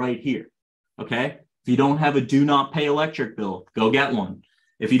ammunition right here, okay? If you don't have a do not pay electric bill, go get one.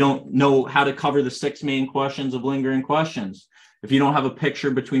 If you don't know how to cover the 6 main questions of lingering questions, if you don't have a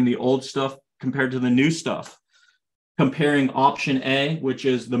picture between the old stuff compared to the new stuff, comparing option A, which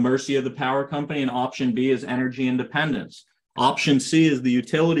is the mercy of the power company, and option B is energy independence. Option C is the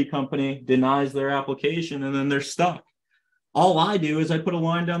utility company denies their application and then they're stuck. All I do is I put a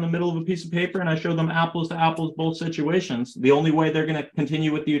line down the middle of a piece of paper and I show them apples to apples, both situations. The only way they're going to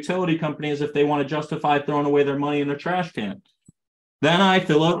continue with the utility company is if they want to justify throwing away their money in a trash can. Then I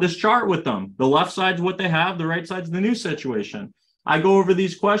fill out this chart with them. The left side's what they have, the right side's the new situation. I go over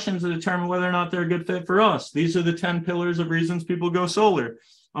these questions to determine whether or not they're a good fit for us. These are the 10 pillars of reasons people go solar.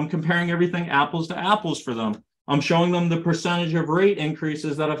 I'm comparing everything apples to apples for them. I'm showing them the percentage of rate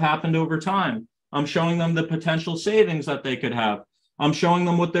increases that have happened over time. I'm showing them the potential savings that they could have. I'm showing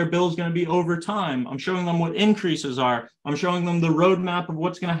them what their bill is going to be over time. I'm showing them what increases are. I'm showing them the roadmap of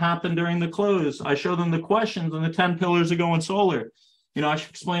what's going to happen during the close. I show them the questions and the 10 pillars of going solar. I should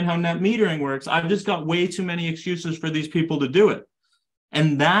explain how net metering works. I've just got way too many excuses for these people to do it.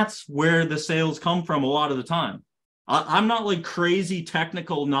 And that's where the sales come from a lot of the time. I'm not like crazy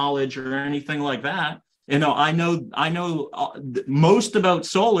technical knowledge or anything like that. I know most about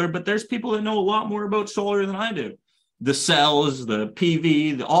solar, but there's people that know a lot more about solar than I do. The cells, the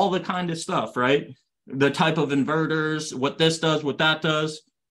PV, all the kind of stuff, right? The type of inverters, what this does, what that does.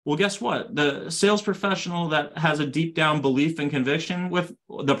 Well, guess what? The sales professional that has a deep down belief and conviction with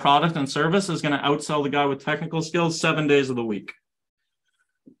the product and service is going to outsell the guy with technical skills 7 days of the week.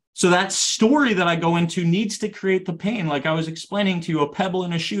 So that story that I go into needs to create the pain. Like I was explaining to you, a pebble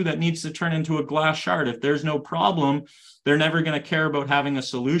in a shoe that needs to turn into a glass shard. If there's no problem, they're never going to care about having a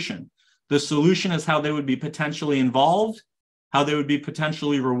solution. The solution is how they would be potentially involved, how they would be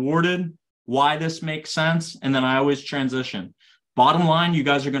potentially rewarded, why this makes sense, and then I always transition. Bottom line, you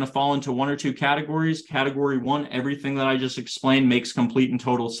guys are going to fall into one or two categories. Category one, everything that I just explained makes complete and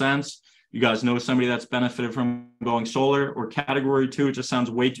total sense. You guys know somebody that's benefited from going solar. Or category two, it just sounds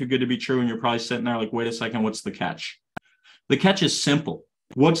way too good to be true, and you're probably sitting there like, wait a second, what's the catch? The catch is simple.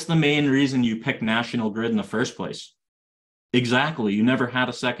 What's the main reason you picked National Grid in the first place? Exactly. You never had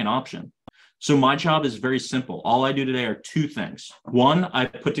a second option. So my job is very simple. All I do today are two things. One, I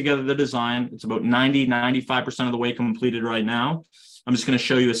put together the design. It's about 95% of the way completed right now. I'm just going to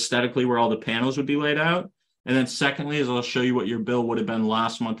show you aesthetically where all the panels would be laid out. And then secondly is I'll show you what your bill would have been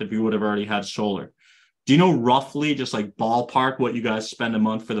last month if you would have already had solar. Do you know roughly, just like ballpark, what you guys spend a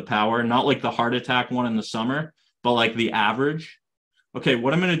month for the power? Not like the heart attack one in the summer, but like the average. Okay,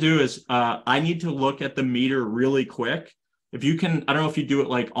 what I'm going to do is I need to look at the meter really quick. If you can, I don't know if you do it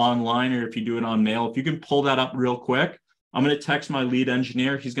like online or if you do it on mail, if you can pull that up real quick, I'm going to text my lead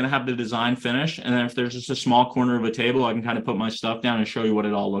engineer. He's going to have the design finished. And then if there's just a small corner of a table, I can kind of put my stuff down and show you what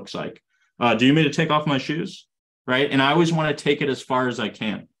it all looks like. Do you need me to take off my shoes? Right. And I always want to take it as far as I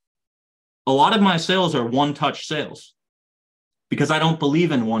can. A lot of my sales are one-touch sales because I don't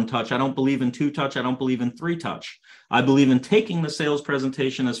believe in one touch. I don't believe in two touch. I don't believe in three touch. I believe in taking the sales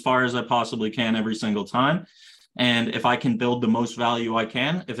presentation as far as I possibly can every single time. And if I can build the most value I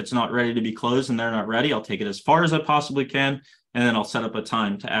can, if it's not ready to be closed and they're not ready, I'll take it as far as I possibly can. And then I'll set up a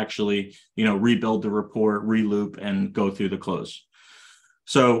time to actually, rebuild the report, reloop, and go through the close.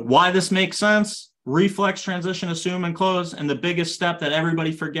 So why this makes sense? Reflex, transition, assume, and close. And the biggest step that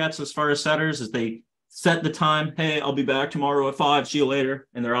everybody forgets as far as setters is they set the time. Hey, I'll be back tomorrow at 5. See you later.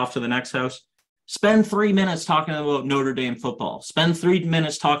 And they're off to the next house. Spend 3 minutes talking about Notre Dame football. Spend 3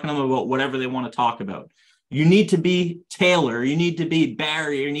 minutes talking to them about whatever they want to talk about. You need to be Taylor. You need to be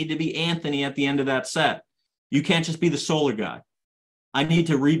Barry. You need to be Anthony at the end of that set. You can't just be the solar guy. I need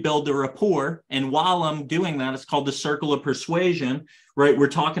to rebuild the rapport. And while I'm doing that, it's called the circle of persuasion, right? We're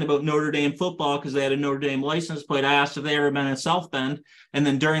talking about Notre Dame football because they had a Notre Dame license plate. I asked if they ever been in South Bend. And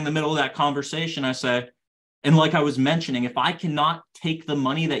then during the middle of that conversation, I say, and like I was mentioning, if I cannot take the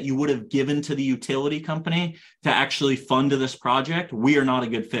money that you would have given to the utility company to actually fund this project, we are not a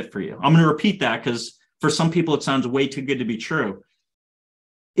good fit for you. I'm going to repeat that because for some people, it sounds way too good to be true.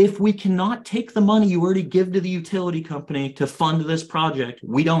 If we cannot take the money you already give to the utility company to fund this project,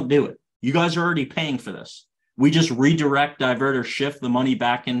 we don't do it. You guys are already paying for this. We just redirect, divert, or shift the money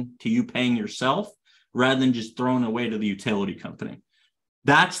back into you paying yourself rather than just throwing it away to the utility company.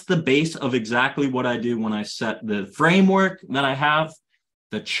 That's the base of exactly what I do when I set the framework that I have,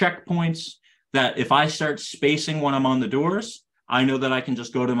 the checkpoints, that if I start spacing when I'm on the doors, I know that I can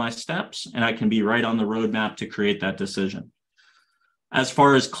just go to my steps and I can be right on the roadmap to create that decision. As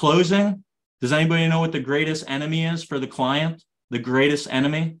far as closing, does anybody know what the greatest enemy is for the client? The greatest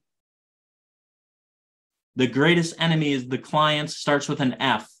enemy? The greatest enemy is the client, starts with an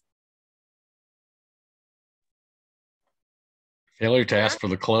F. Failure to ask for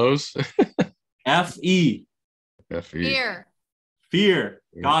the close. F-E. F-E. Fear.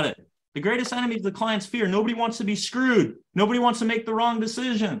 Got it. The greatest enemy is the client's fear. Nobody wants to be screwed. Nobody wants to make the wrong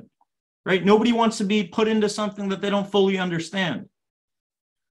decision, right? Nobody wants to be put into something that they don't fully understand.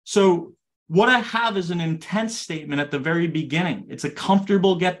 So what I have is an intent statement at the very beginning. It's a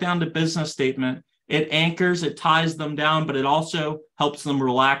comfortable get down to business statement. It anchors, it ties them down, but it also helps them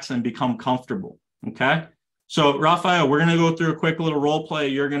relax and become comfortable. Okay. So Rafael, we're going to go through a quick little role play.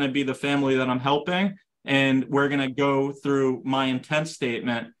 You're going to be the family that I'm helping, and we're going to go through my intent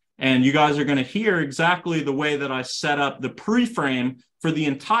statement. And you guys are going to hear exactly the way that I set up the pre-frame for the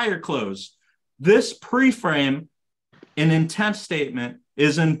entire close. This pre-frame, an intent statement,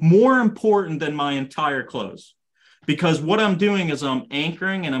 is more important than my entire close, because what I'm doing is I'm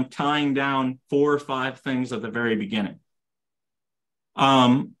anchoring and I'm tying down 4 or 5 things at the very beginning.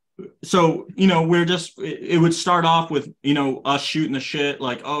 So, it would start off with, us shooting the shit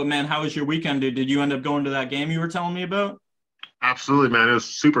like, oh man, how was your weekend, dude? Did you end up going to that game you were telling me about? Absolutely, man. It was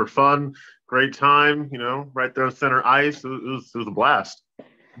super fun. Great time, right there on center ice. It was a blast.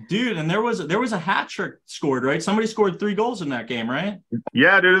 Dude, and there was a hat trick scored, right? Somebody scored 3 goals in that game, right?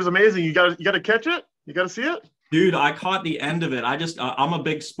 Yeah, dude, it was amazing. You got to catch it. You got to see it. Dude, I caught the end of it. I'm a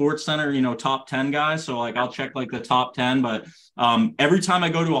big Sports Center, top 10 guy. So I'll check the top 10. But every time I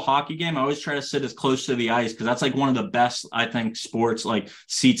go to a hockey game, I always try to sit as close to the ice because that's one of the best, I think, sports,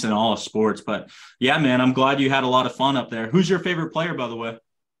 seats in all of sports. But yeah, man, I'm glad you had a lot of fun up there. Who's your favorite player, by the way?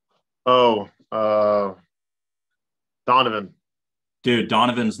 Oh, Donovan. Dude,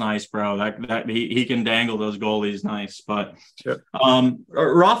 Donovan's nice, bro. That he can dangle those goalies nice. But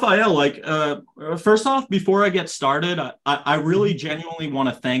Raphael, like first off, before I get started, I really genuinely want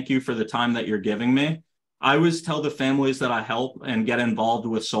to thank you for the time that you're giving me. I always tell the families that I help and get involved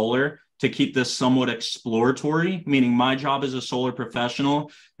with solar to keep this somewhat exploratory, meaning my job as a solar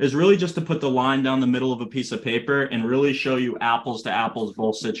professional is really just to put the line down the middle of a piece of paper and really show you apples to apples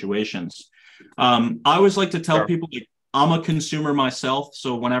both situations. I always like to tell people, like, I'm a consumer myself.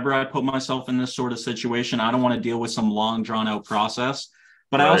 So whenever I put myself in this sort of situation, I don't want to deal with some long drawn out process,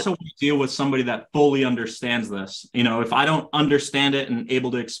 but I also want to deal with somebody that fully understands this. You know, if I don't understand it and able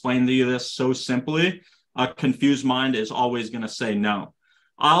to explain to you this so simply, a confused mind is always going to say no.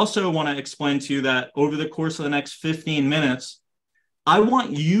 I also want to explain to you that over the course of the next 15 minutes, I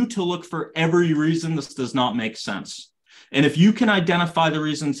want you to look for every reason this does not make sense. And if you can identify the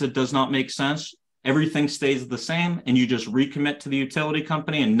reasons it does not make sense, everything stays the same and you just recommit to the utility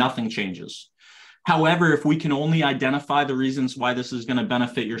company and nothing changes. However, if we can only identify the reasons why this is going to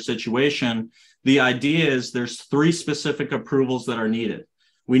benefit your situation, the idea is there's 3 specific approvals that are needed.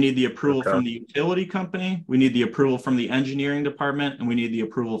 We need the approval from the utility company, we need the approval from the engineering department, and we need the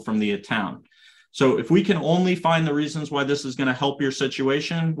approval from the town. So if we can only find the reasons why this is going to help your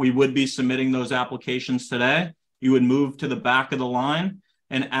situation, we would be submitting those applications today. You would move to the back of the line.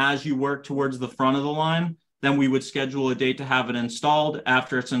 And as you work towards the front of the line, then we would schedule a date to have it installed.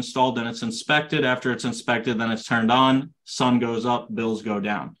 After it's installed, then it's inspected. After it's inspected, then it's turned on. Sun goes up, bills go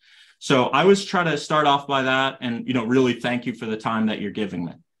down. So I always try to start off by that and, you know, really thank you for the time that you're giving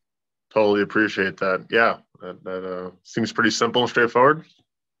me. Totally appreciate that. Yeah, that seems pretty simple and straightforward.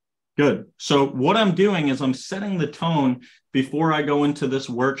 Good. So what I'm doing is I'm setting the tone before I go into this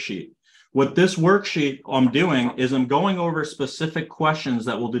worksheet. What this worksheet I'm doing is I'm going over specific questions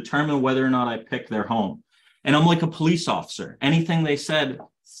that will determine whether or not I pick their home. And I'm like a police officer. Anything they said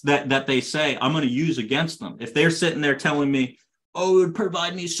that they say, I'm going to use against them. If they're sitting there telling me, oh, it would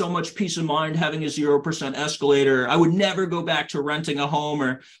provide me so much peace of mind having a 0% escalator, I would never go back to renting a home,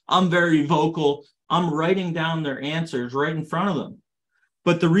 or I'm very vocal, I'm writing down their answers right in front of them.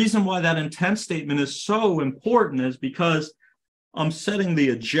 But the reason why that intent statement is so important is because I'm setting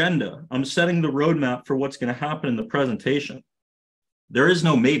the agenda. I'm setting the roadmap for what's going to happen in the presentation. There is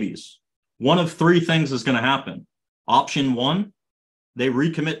no maybes. One of 3 things is going to happen. Option 1, they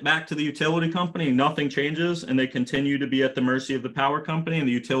recommit back to the utility company, nothing changes, and they continue to be at the mercy of the power company, and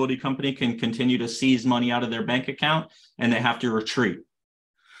the utility company can continue to seize money out of their bank account, and they have to retreat.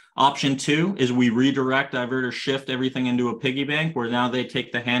 Option 2 is we redirect, divert, or shift everything into a piggy bank where now they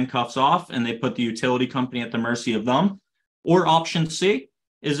take the handcuffs off and they put the utility company at the mercy of them. Or option C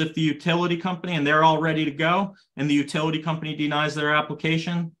is if the utility company and they're all ready to go and the utility company denies their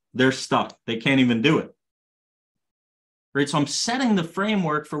application, they're stuck. They can't even do it. Right? So I'm setting the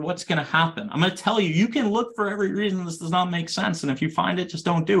framework for what's going to happen. I'm going to tell you, you can look for every reason this does not make sense. And if you find it, just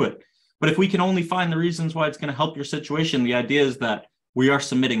don't do it. But if we can only find the reasons why it's going to help your situation, the idea is that we are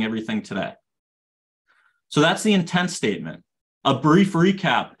submitting everything today. So that's the intent statement. A brief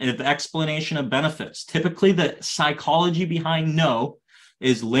recap of the explanation of benefits. Typically, the psychology behind no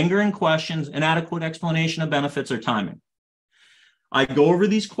is lingering questions, inadequate explanation of benefits, or timing. I go over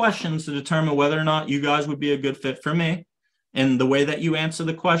these questions to determine whether or not you guys would be a good fit for me. And the way that you answer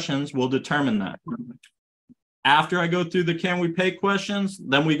the questions will determine that. After I go through the can we pay questions,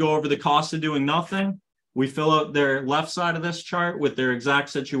 then we go over the cost of doing nothing. We fill out their left side of this chart with their exact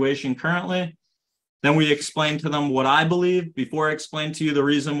situation currently. Then we explain to them what I believe. Before I explain to you the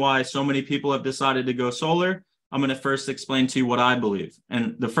reason why so many people have decided to go solar, I'm going to first explain to you what I believe.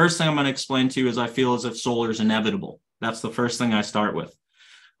 And the first thing I'm going to explain to you is I feel as if solar is inevitable. That's the first thing I start with.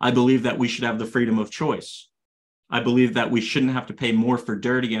 I believe that we should have the freedom of choice. I believe that we shouldn't have to pay more for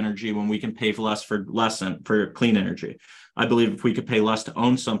dirty energy when we can pay less for clean energy. I believe if we could pay less to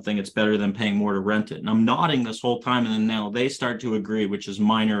own something, it's better than paying more to rent it. And I'm nodding this whole time, and then now they start to agree, which is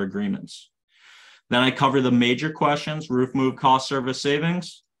minor agreements. Then I cover the major questions: roof move, cost, service,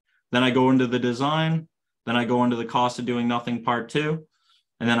 savings. Then I go into the design. Then I go into the cost of doing nothing part 2.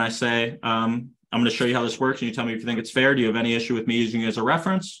 And then I say, I'm going to show you how this works. And you tell me if you think it's fair. Do you have any issue with me using it as a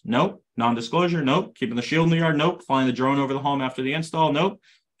reference? Nope. Non-disclosure? Nope. Keeping the shield in the yard? Nope. Flying the drone over the home after the install? Nope.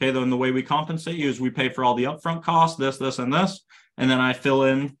 Okay, then the way we compensate you is we pay for all the upfront costs, this, and this. And then I fill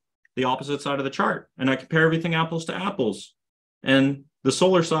in the opposite side of the chart. And I compare everything apples to apples. And the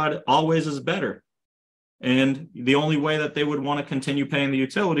solar side always is better. And the only way that they would want to continue paying the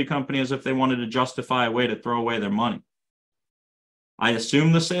utility company is if they wanted to justify a way to throw away their money. I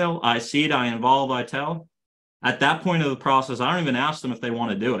assume the sale, I seed, I involve, I tell. At that point of the process, I don't even ask them if they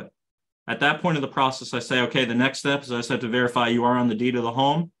want to do it. At that point of the process, I say, okay, the next step is I just have to verify you are on the deed of the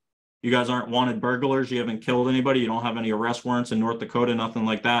home. You guys aren't wanted burglars. You haven't killed anybody. You don't have any arrest warrants in North Dakota, nothing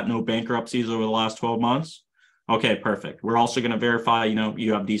like that. No bankruptcies over the last 12 months. Okay, perfect. We're also going to verify,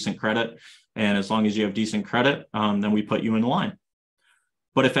 you have decent credit. And as long as you have decent credit, then we put you in line.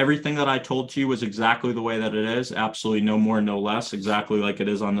 But if everything that I told you was exactly the way that it is, absolutely no more, no less, exactly like it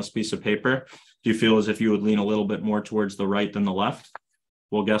is on this piece of paper, do you feel as if you would lean a little bit more towards the right than the left?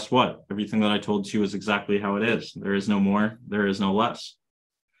 Well, guess what? Everything that I told you is exactly how it is. There is no more, there is no less.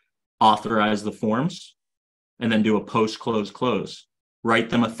 Authorize the forms and then do a post-close. Write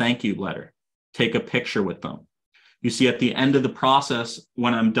them a thank you letter. Take a picture with them. You see, at the end of the process,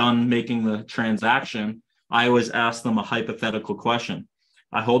 when I'm done making the transaction, I always ask them a hypothetical question.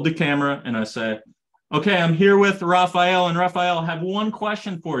 I hold the camera and I say, okay, I'm here with Raphael, and Raphael, I have one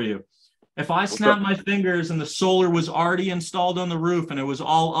question for you. If I snap my fingers and the solar was already installed on the roof and it was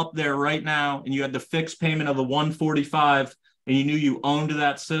all up there right now, and you had the fixed payment of the $145, and you knew you owned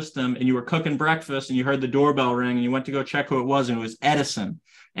that system, and you were cooking breakfast and you heard the doorbell ring and you went to go check who it was, and it was Edison.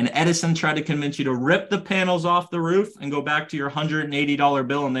 And Edison tried to convince you to rip the panels off the roof and go back to your $180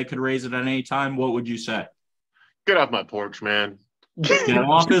 bill, and they could raise it at any time, what would you say? Get off my porch, man. Get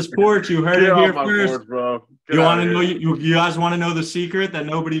off this porch. You heard it here first. Porch, bro. You want to know? You guys want to know the secret that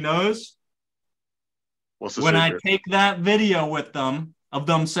nobody knows? What's the when secret? I take that video with them of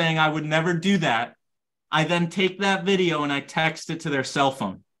them saying I would never do that, I then take that video and I text it to their cell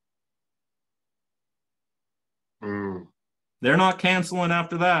phone. They're not canceling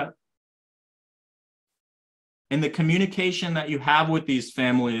after that. And the communication that you have with these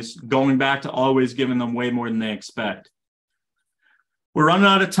families, going back to always giving them way more than they expect. We're running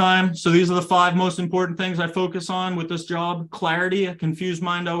out of time. So these are the 5 most important things I focus on with this job. Clarity, a confused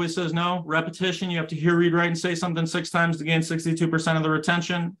mind always says no. Repetition, you have to hear, read, write, and say something 6 times to gain 62% of the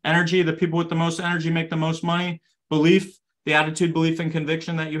retention. Energy, the people with the most energy make the most money. Belief, the attitude, belief, and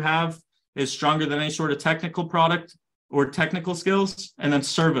conviction that you have is stronger than any sort of technical product or technical skills. And then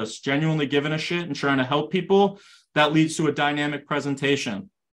service, genuinely giving a shit and trying to help people. That leads to a dynamic presentation.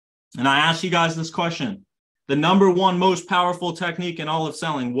 And I ask you guys this question. The number 1 most powerful technique in all of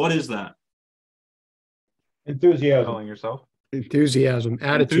selling, what is that? Enthusiasm. Telling yourself. Enthusiasm,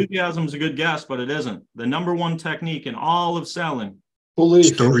 attitude. Enthusiasm is a good guess, but it isn't. The number 1 technique in all of selling. Belief.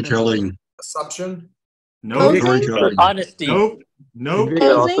 Storytelling. Assumption. Nope. Storytelling. Honesty. Nope.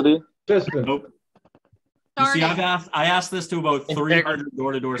 Curiosity. System. Nope. You see, I asked this to about 300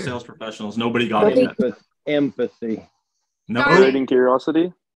 door-to-door sales professionals. Nobody got it yet. Empathy. Nope. Creating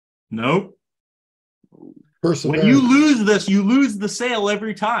curiosity. Nope. Perseverance. When you lose this, you lose the sale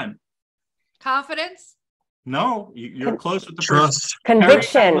every time. Confidence. No, you're close with the Trust.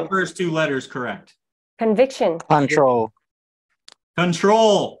 Conviction. The first 2 letters correct. Conviction. Control.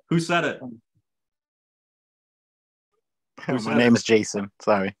 Control. Who said it? My name is Jason.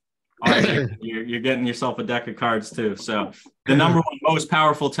 Sorry. All right, you're getting yourself a deck of cards too. So the number 1 most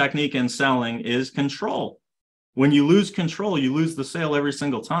powerful technique in selling is control. When you lose control, you lose the sale every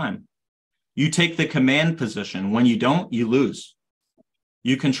single time. You take the command position. When you don't, you lose.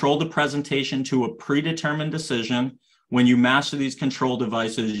 You control the presentation to a predetermined decision. When you master these control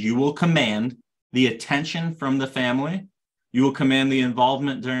devices, you will command the attention from the family. You will command the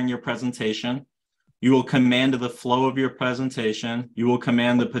involvement during your presentation. You will command the flow of your presentation. You will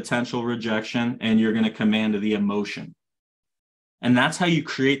command the potential rejection, and you're going to command the emotion. And that's how you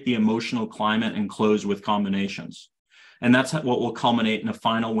create the emotional climate and close with combinations. And that's what will culminate in a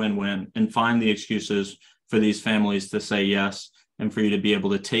final win-win and find the excuses for these families to say yes, and for you to be able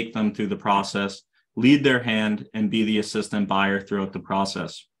to take them through the process, lead their hand, and be the assistant buyer throughout the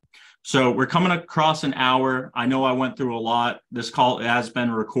process. So we're coming across an hour. I know I went through a lot. This call has been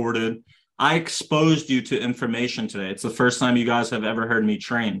recorded. I exposed you to information today. It's the first time you guys have ever heard me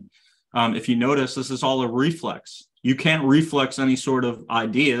train. If you notice, this is all a reflex. You can't reflex any sort of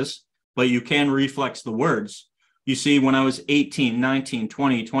ideas, but you can reflex the words. You see, when I was 18, 19,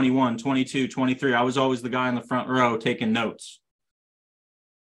 20, 21, 22, 23, I was always the guy in the front row taking notes.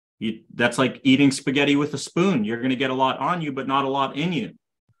 That's like eating spaghetti with a spoon. You're going to get a lot on you, but not a lot in you.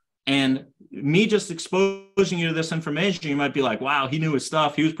 And me just exposing you to this information, you might be like, wow, he knew his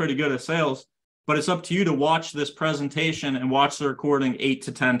stuff. He was pretty good at sales. But it's up to you to watch this presentation and watch the recording 8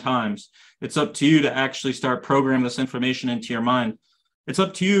 to 10 times. It's up to you to actually start programming this information into your mind. It's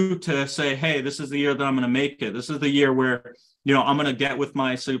up to you to say, hey, this is the year that I'm going to make it. This is the year where, I'm going to get with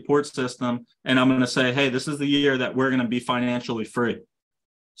my support system, and I'm going to say, hey, this is the year that we're going to be financially free.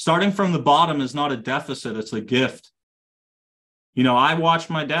 Starting from the bottom is not a deficit. It's a gift. I watched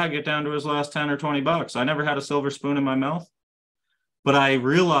my dad get down to his last 10 or 20 bucks. I never had a silver spoon in my mouth. But I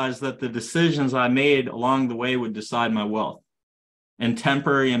realized that the decisions I made along the way would decide my wealth. And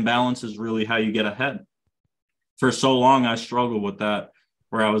temporary imbalance is really how you get ahead. For so long, I struggled with that,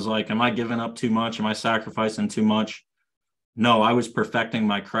 where I was like, am I giving up too much? Am I sacrificing too much? No, I was perfecting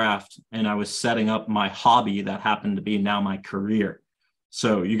my craft, and I was setting up my hobby that happened to be now my career.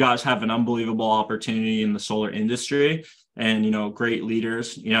 So you guys have an unbelievable opportunity in the solar industry, and, great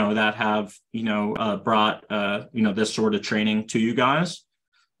leaders, that have, brought, this sort of training to you guys.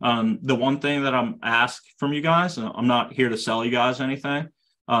 The one thing that I'm asked from you guys, and I'm not here to sell you guys anything.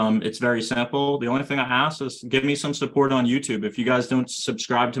 It's very simple. The only thing I ask is give me some support on YouTube. If you guys don't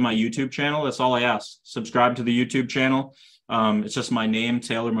subscribe to my YouTube channel, that's all I ask. Subscribe to the YouTube channel. It's just my name,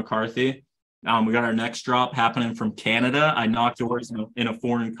 Taylor McCarthy. We got our next drop happening from Canada. I knocked doors in a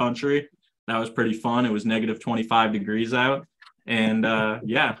foreign country. That was pretty fun. It was negative 25 degrees out. And I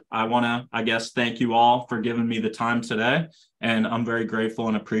want to, I guess, thank you all for giving me the time today. And I'm very grateful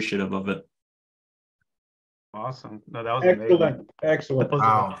and appreciative of it. Awesome. No, that was amazing. Excellent.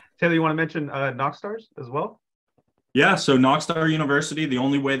 Wow. Taylor, you want to mention Knockstars as well? Yeah, so Knockstar University, the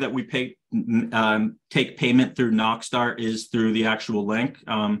only way that we take payment through Knockstar is through the actual link.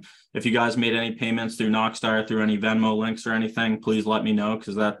 If you guys made any payments through Knockstar, through any Venmo links or anything, please let me know,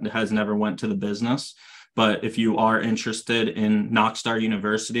 because that has never went to the business. But if you are interested in Knockstar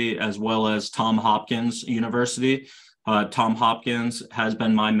University, as well as Tom Hopkins University, Tom Hopkins has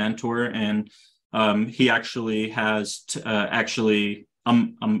been my mentor, and he actually has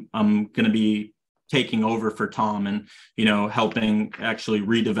I'm going to be taking over for Tom and, helping actually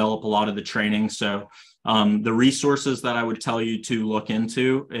redevelop a lot of the training. So the resources that I would tell you to look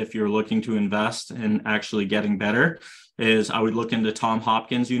into if you're looking to invest in actually getting better is I would look into Tom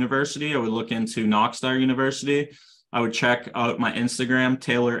Hopkins University. I would look into Knockstar University. I would check out my Instagram,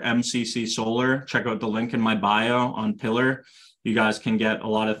 Taylor MCC Solar. Check out the link in my bio on Pillar. You guys can get a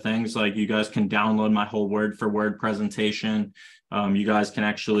lot of things, like you guys can download my whole word for word presentation. You guys can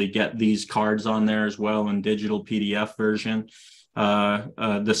actually get these cards on there as well in digital PDF version.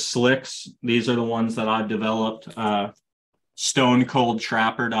 The slicks, these are the ones that I've developed.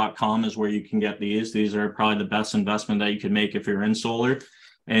 StoneColdTrapper.com is where you can get these. These are probably the best investment that you could make if you're in solar.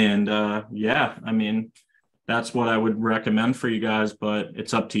 And that's what I would recommend for you guys, but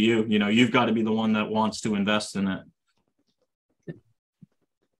it's up to you. You've got to be the one that wants to invest in it.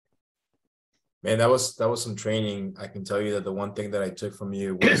 Man, that was some training. I can tell you that the one thing that I took from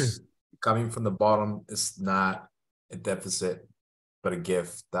you was coming from the bottom is not a deficit, but a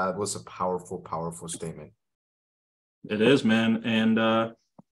gift. That was a powerful, powerful statement. It is, man. And, I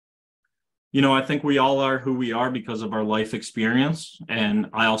think we all are who we are because of our life experience. And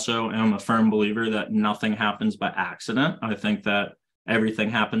I also am a firm believer that nothing happens by accident. I think that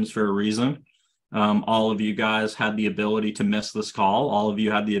everything happens for a reason. All of you guys had the ability to miss this call. All of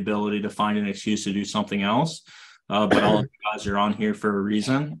you had the ability to find an excuse to do something else. But all of you guys are on here for a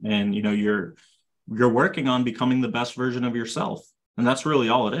reason. And, you're working on becoming the best version of yourself. And that's really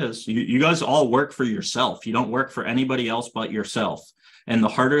all it is. You guys all work for yourself. You don't work for anybody else but yourself. And the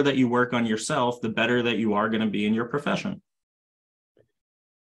harder that you work on yourself, the better that you are going to be in your profession.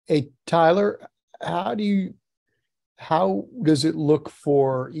 Hey, Tyler, how does it look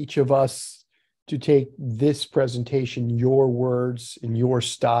for each of us to take this presentation, your words and your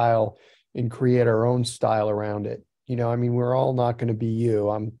style, and create our own style around it? We're all not going to be you.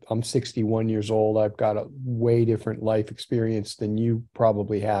 I'm 61 years old. I've got a way different life experience than you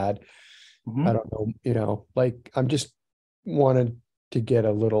probably had. Mm-hmm. I don't know, I'm just wanted to get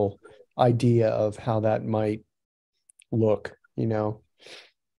a little idea of how that might look,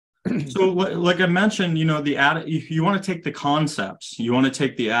 So like I mentioned, you want to take the concepts, you want to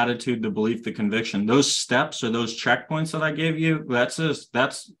take the attitude, the belief, the conviction, those steps or those checkpoints that I gave you,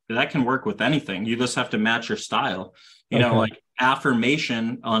 that can work with anything. You just have to match your style, like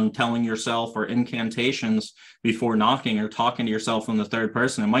affirmation on telling yourself, or incantations before knocking or talking to yourself in the third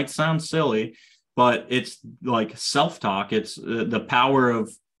person. It might sound silly, but it's like self-talk. It's the power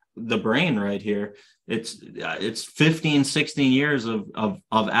of the brain right here. It's 15, 16 years of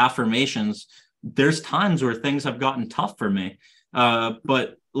affirmations. There's times where things have gotten tough for me.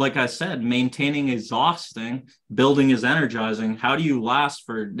 But like I said, maintaining is exhausting, building is energizing. How do you last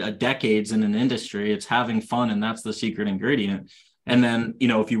for decades in an industry? It's having fun, and that's the secret ingredient. And then,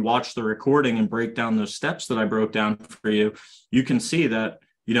 if you watch the recording and break down those steps that I broke down for you, you can see that,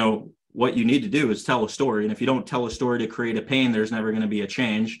 what you need to do is tell a story. And if you don't tell a story to create a pain, there's never going to be a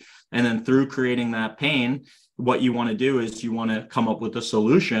change. And then through creating that pain, what you want to do is you want to come up with a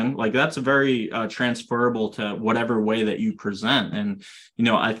solution. Like that's very transferable to whatever way that you present. And,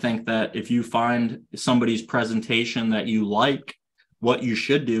 I think that if you find somebody's presentation that you like, what you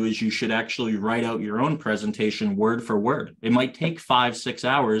should do is you should actually write out your own presentation word for word. It might take 5-6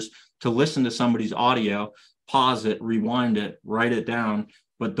 hours to listen to somebody's audio, pause it, rewind it, write it down.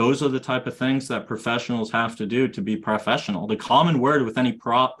 But those are the type of things that professionals have to do to be professional. The common word with any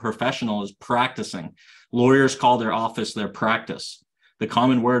professional is practicing. Lawyers call their office their practice. The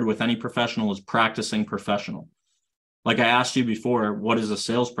common word with any professional is practicing professional. Like I asked you before, what is a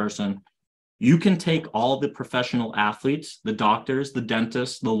salesperson? You can take all the professional athletes, the doctors, the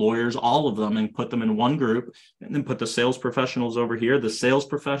dentists, the lawyers, all of them, and put them in one group, and then put the sales professionals over here. The sales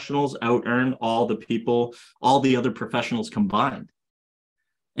professionals out-earn all the people, all the other professionals combined.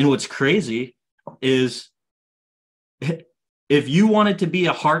 And what's crazy is if you wanted to be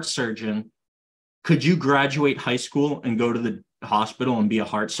a heart surgeon, could you graduate high school and go to the hospital and be a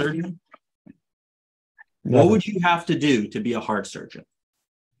heart surgeon? No. What would you have to do to be a heart surgeon?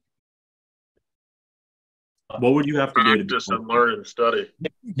 What would you have to do to Practice and learn and study.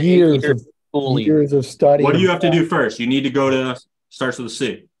 Years of study. What do you have to do first? You need to go to, starts with a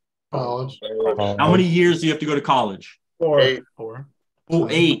C. College. How many years do you have to go to college? 4. 4. Oh,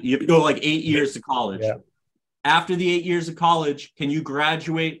 8. You have to go like 8 years to college. Yeah. After the 8 years of college, can you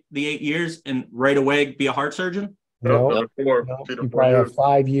graduate the 8 years and right away be a heart surgeon? No, Another 4. no, Feed you them 4 probably years. have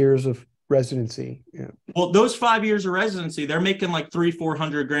 5 years of residency. Yeah. Well, those 5 years of residency, they're making like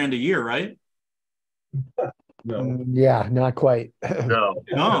 $300,000-400,000 grand a year, right? Yeah, not quite. No.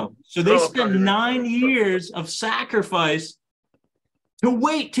 No. So they spend 9 years of sacrifice to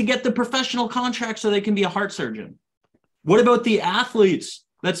wait to get the professional contract so they can be a heart surgeon. What about the athletes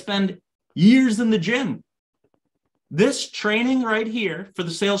that spend years in the gym? This training right here for the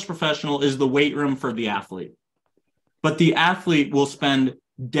sales professional is the weight room for the athlete. But the athlete will spend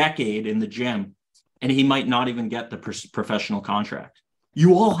a decade in the gym and he might not even get the professional contract.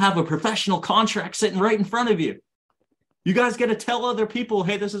 You all have a professional contract sitting right in front of you. You guys got to tell other people,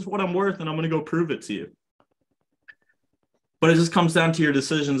 hey, this is what I'm worth, and I'm going to go prove it to you. But it just comes down to your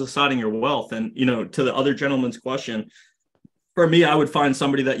decisions deciding your wealth. And, you know, to the other gentleman's question, for me, I would find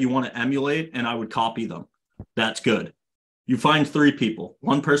somebody that you want to emulate and I would copy them. That's good. You find 3 people,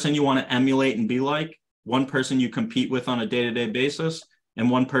 one person you want to emulate and be like, one person you compete with on a day-to-day basis, and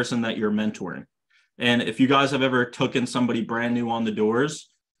one person that you're mentoring. And if you guys have ever taken somebody brand new on the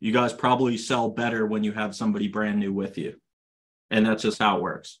doors, you guys probably sell better when you have somebody brand new with you. And that's just how it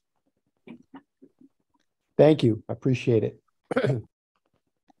works. Thank you. I appreciate it.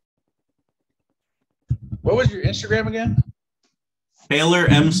 What was your Instagram again? Taylor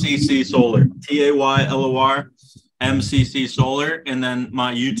MCC Solar, TAYLOR MCC Solar. And then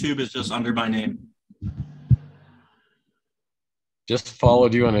my YouTube is just under my name. Just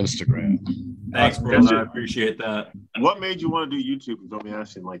followed you on Instagram. Thanks, bro. I appreciate that. What made you want to do YouTube? Don't be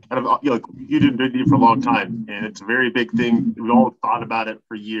asking. Like, kind of, you know, like you did it for a long time, and it's a very big thing. We all thought about it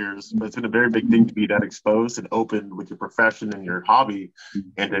for years, but it's been a very big thing to be that exposed and open with your profession and your hobby,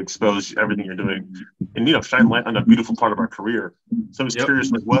 and to expose everything you're doing, and you know, shine light on a beautiful part of our career. So I'm just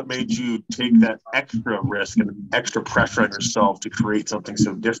curious, like, what made you take that extra risk and extra pressure on yourself to create something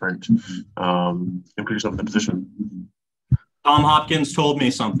so different, and put yourself in the position? Tom Hopkins told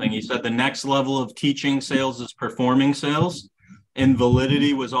me something. He said the next level of teaching sales is performing sales. And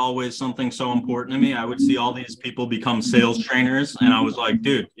validity was always something so important to me. I would see all these people become sales trainers. And I was like,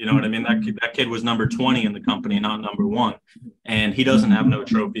 dude, you know what I mean? That kid was number 20 in the company, not number 1. And he doesn't have no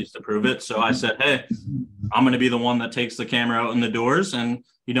trophies to prove it. So I said, hey, I'm going to be the one that takes the camera out in the doors. And,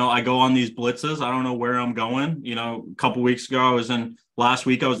 you know, I go on these blitzes. I don't know where I'm going. You know, a couple weeks ago, last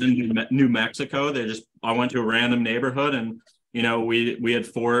week I was in New Mexico. I went to a random neighborhood and, you know, we had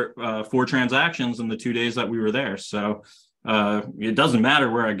four transactions in the 2 days that we were there. So it doesn't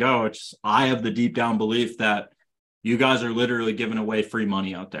matter where I go. I have the deep down belief that you guys are literally giving away free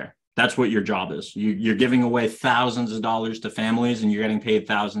money out there. That's what your job is. You're giving away thousands of dollars to families and you're getting paid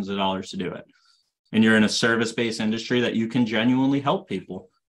thousands of dollars to do it. And you're in a service-based industry that you can genuinely help people.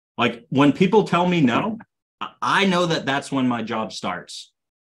 Like when people tell me no, I know that that's when my job starts.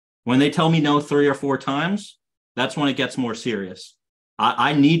 When they tell me no 3 or 4 times, that's when it gets more serious.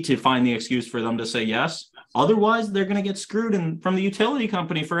 I need to find the excuse for them to say yes. Otherwise, they're going to get screwed from the utility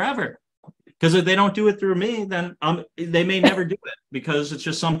company forever. Because if they don't do it through me, then they may never do it because it's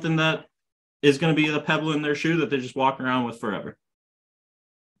just something that is going to be the pebble in their shoe that they just walk around with forever.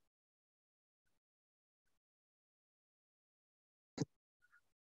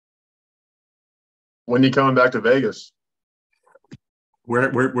 When are you coming back to Vegas?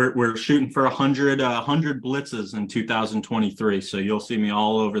 We're shooting for 100 blitzes in 2023. So you'll see me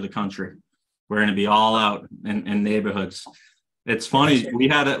all over the country. We're going to be all out in neighborhoods. It's funny. We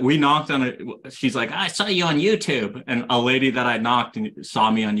knocked on it. She's like, I saw you on YouTube. And a lady that I knocked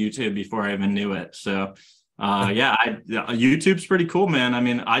saw me on YouTube before I even knew it. So YouTube's pretty cool, man. I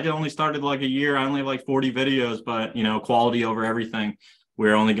mean, I only started like a year. I only have like 40 videos, but quality over everything.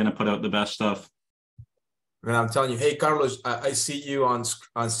 We're only going to put out the best stuff. Man, I'm telling you, hey, Carlos, I see you on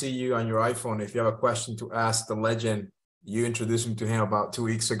your iPhone. If you have a question to ask the legend, you introduced me to him about 2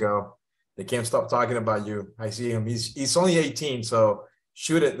 weeks ago. They can't stop talking about you. I see him. He's only 18, so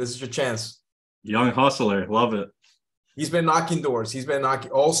shoot it. This is your chance. Young hustler. Love it. He's been knocking doors. He's been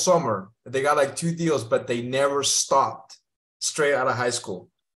knocking all summer. They got like 2 deals, but they never stopped straight out of high school.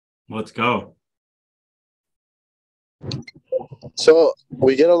 Let's go. So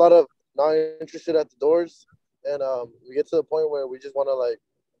we get a lot of not interested at the doors, and we get to the point where we just want to like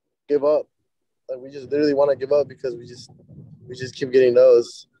give up. Like we just literally want to give up because we just keep getting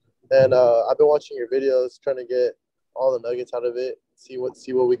no's. And I've been watching your videos, trying to get all the nuggets out of it, see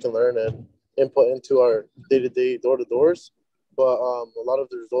what we can learn and input into our day-to-day door-to-doors. But a lot of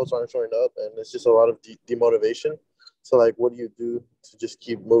the results aren't showing up, and it's just a lot of demotivation. So, like, what do you do to just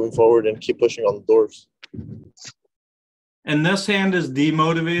keep moving forward and keep pushing on the doors? And this hand is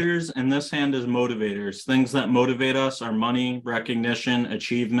demotivators, and this hand is motivators. Things that motivate us are money, recognition,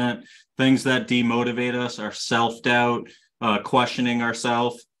 achievement. Things that demotivate us are self-doubt, questioning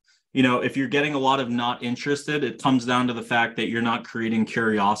ourselves. If you're getting a lot of not interested, it comes down to the fact that you're not creating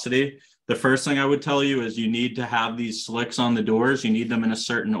curiosity. The first thing I would tell you is you need to have these slicks on the doors. You need them in a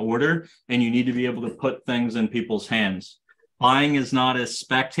certain order, and you need to be able to put things in people's hands. Buying is not a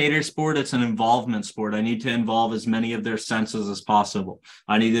spectator sport. It's an involvement sport. I need to involve as many of their senses as possible.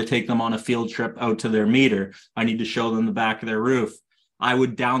 I need to take them on a field trip out to their meter. I need to show them the back of their roof. I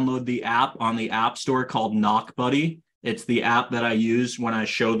would download the app on the App Store called Knock Buddy. It's the app that I use when I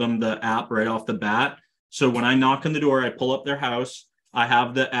show them the app right off the bat. So when I knock on the door, I pull up their house. I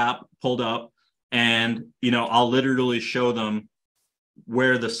have the app pulled up, and, I'll literally show them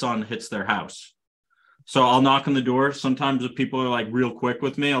where the sun hits their house. So I'll knock on the door. Sometimes if people are like real quick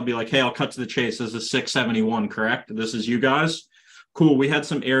with me, I'll be like, hey, I'll cut to the chase. This is 671, correct? This is you guys. Cool. We had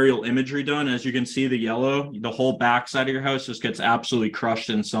some aerial imagery done. As you can see, the yellow, the whole back side of your house just gets absolutely crushed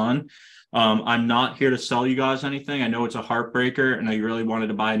in sun. I'm not here to sell you guys anything. I know it's a heartbreaker. I know you really wanted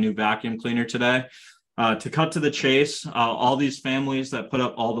to buy a new vacuum cleaner today. To cut to the chase, all these families that put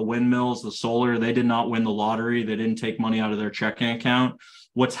up all the windmills, the solar, they did not win the lottery. They didn't take money out of their checking account.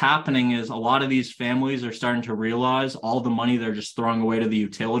 What's happening is a lot of these families are starting to realize all the money they're just throwing away to the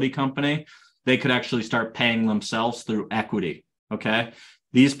utility company, they could actually start paying themselves through equity. Okay.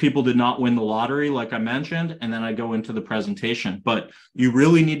 These people did not win the lottery, like I mentioned, and then I go into the presentation. But you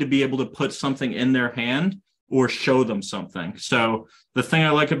really need to be able to put something in their hand or show them something. So the thing I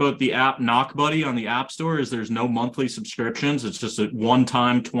like about the app Knock Buddy on the App Store is there's no monthly subscriptions. It's just a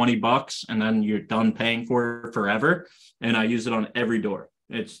one-time $20, and then you're done paying for it forever. And I use it on every door.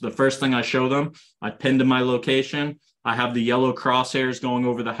 It's the first thing I show them. I pin to my location. I have the yellow crosshairs going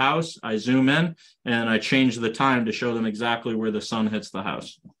over the house. I zoom in and I change the time to show them exactly where the sun hits the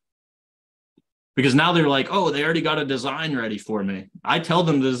house. Because now they're like, oh, they already got a design ready for me. I tell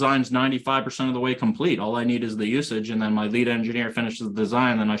them the design's 95% of the way complete. All I need is the usage. And then my lead engineer finishes the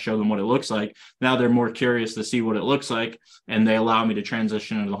design and I show them what it looks like. Now they're more curious to see what it looks like. And they allow me to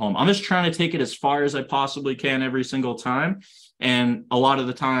transition into the home. I'm just trying to take it as far as I possibly can every single time. And a lot of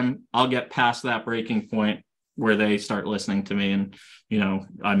the time I'll get past that breaking point where they start listening to me and,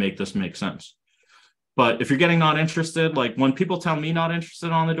 I make this make sense. But if you're getting not interested, like when people tell me not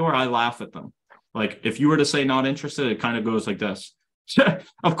interested on the door, I laugh at them. Like if you were to say not interested, it kind of goes like this.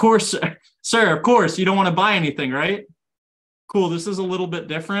 Of course, sir, of course, you don't want to buy anything, right? Cool, this is a little bit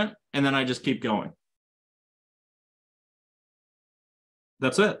different. And then I just keep going.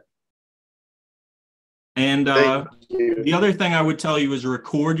 That's it. And the other thing I would tell you is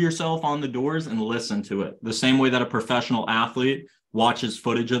record yourself on the doors and listen to it. The same way that a professional athlete watches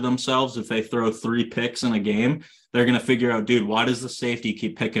footage of themselves. If they throw 3 picks in a game, they're going to figure out, dude, why does the safety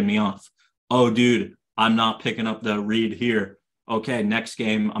keep picking me off? Oh, dude, I'm not picking up the read here. Okay, next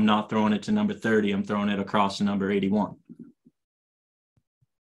game, I'm not throwing it to number 30. I'm throwing it across to number 81.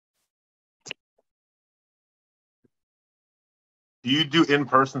 Do you do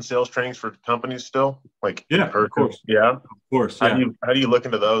in-person sales trainings for companies still? Like yeah, of course. Yeah, of course. Yeah. How do you look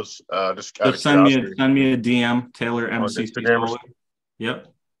into those? Just send me a DM, Taylor MCC. Yep.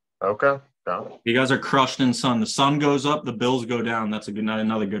 Okay. Got it. You guys are crushed in sun. The sun goes up, the bills go down. That's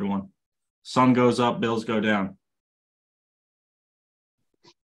another good one. Sun goes up, bills go down.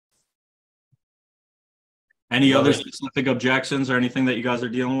 Any other specific objections or anything that you guys are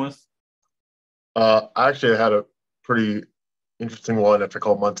dealing with? I actually had a pretty interesting one after a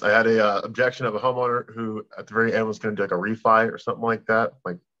couple months. I had a objection of a homeowner who at the very end was going to do like a refi or something like that,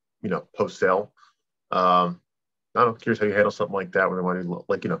 like, post sale. I don't know, curious how you handle something like that when they want to,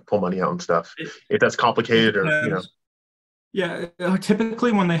 like, pull money out and stuff. If that's complicated or. Yeah,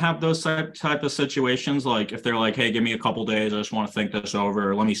 typically when they have those type of situations, like if they're like, hey, give me a couple days, I just want to think this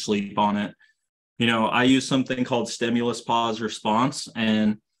over, let me sleep on it. I use something called stimulus pause response,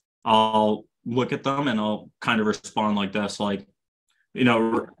 and I'll look at them and I'll kind of respond like this, like,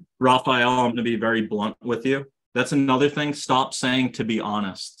 Raphael, I'm going to be very blunt with you. That's another thing. Stop saying to be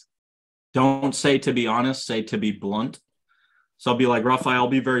honest. Don't say to be honest, say to be blunt. So I'll be like, Raphael, I'll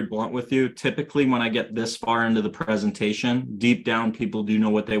be very blunt with you. Typically, when I get this far into the presentation, deep down, people do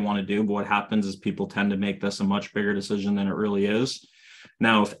know what they want to do. But what happens is people tend to make this a much bigger decision than it really is.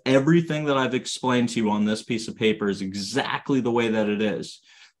 Now, if everything that I've explained to you on this piece of paper is exactly the way that it is,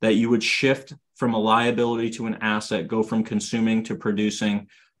 that you would shift from a liability to an asset, go from consuming to producing,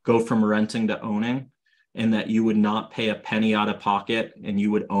 go from renting to owning, and that you would not pay a penny out of pocket and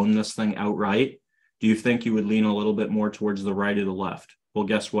you would own this thing outright, do you think you would lean a little bit more towards the right or the left? Well,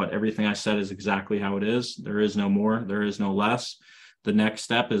 guess what? Everything I said is exactly how it is. There is no more. There is no less. The next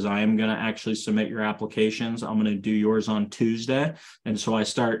step is I am going to actually submit your applications. I'm going to do yours on Tuesday. And so I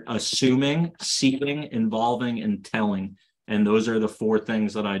start assuming, seeding, involving, and telling. And those are the 4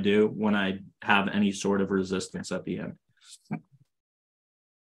 things that I do when I have any sort of resistance at the end.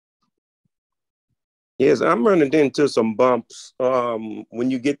 Yes, I'm running into some bumps when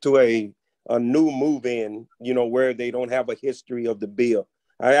you get to a new move-in, where they don't have a history of the bill.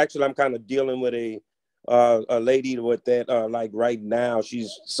 I'm kind of dealing with a lady with that, like right now, she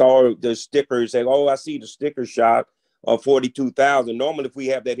saw the sticker, said, oh, I see the sticker shot of 42,000. Normally, if we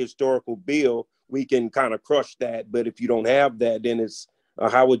have that historical bill, we can kind of crush that. But if you don't have that, then it's,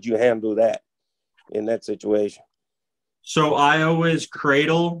 how would you handle that in that situation? So I always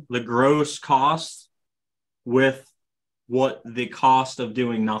cradle the gross cost with what the cost of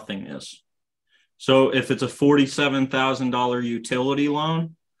doing nothing is. So if it's a $47,000 utility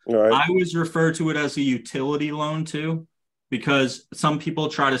loan, right, I always refer to it as a utility loan too, because some people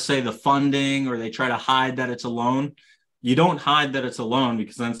try to say the funding or they try to hide that it's a loan. You don't hide that it's a loan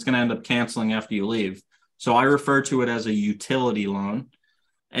because then it's going to end up canceling after you leave. So I refer to it as a utility loan.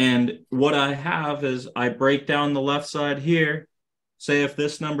 And what I have is I break down the left side here. Say if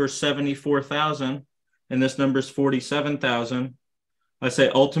this number is 74,000 and this number is 47,000, I say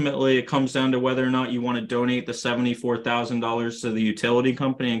ultimately it comes down to whether or not you want to donate the $74,000 to the utility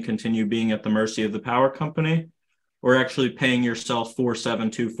company and continue being at the mercy of the power company, or actually paying yourself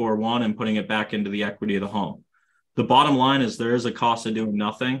 $47241 and putting it back into the equity of the home. The bottom line is there is a cost of doing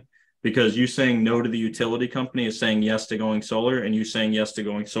nothing, because you saying no to the utility company is saying yes to going solar, and you saying yes to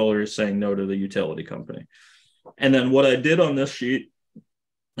going solar is saying no to the utility company. And then what I did on this sheet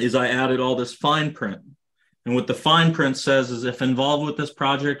is I added all this fine print. And what the fine print says is, if involved with this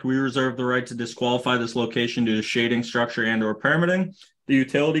project, we reserve the right to disqualify this location due to shading, structure, and or permitting. The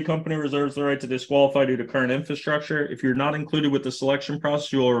utility company reserves the right to disqualify due to current infrastructure. If you're not included with the selection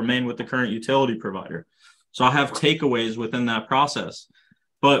process, you will remain with the current utility provider. So I have takeaways within that process.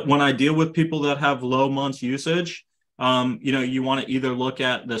 But when I deal with people that have low months usage, you want to either look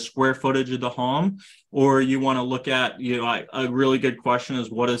at the square footage of the home, or you want to look at, a really good question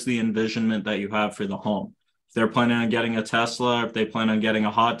is, what is the envisionment that you have for the home? If they're planning on getting a Tesla, if they plan on getting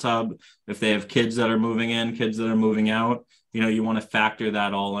a hot tub, if they have kids that are moving in, kids that are moving out, you want to factor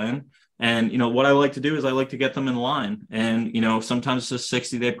that all in. And, what I like to do is I like to get them in line. And, sometimes it's a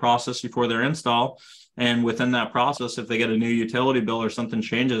 60-day process before their install. And within that process, if they get a new utility bill or something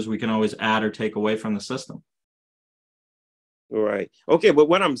changes, we can always add or take away from the system. Right. Okay. But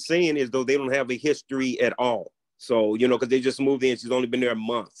what I'm saying is, though, they don't have a history at all. So, because they just moved in, she's only been there a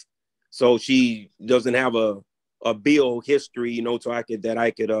month. So she doesn't have a bill history, so I could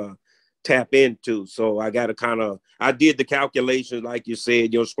tap into. So I got to I did the calculations, like you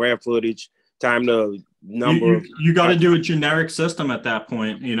said, your square footage, time the number. You got to do a generic system at that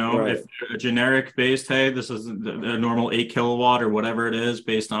point. Right. If a generic based, hey, this is a normal 8 kilowatt or whatever it is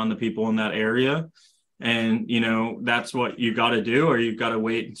based on the people in that area. And, that's what you got to do, or you've got to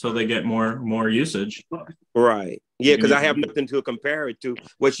wait until they get more usage. Right. Yeah, because I have nothing to compare it to.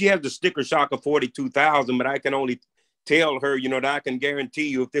 Well, she has the sticker shock of 42,000, but I can only tell her, that I can guarantee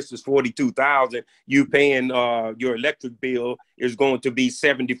you if this is 42,000, you paying your electric bill is going to be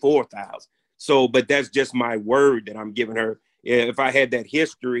 74,000. So, but that's just my word that I'm giving her. If I had that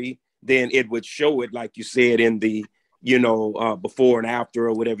history, then it would show it, like you said, in the, before and after,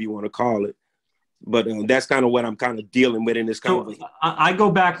 or whatever you want to call it. But that's kind of what I'm kind of dealing with in this kind of. I go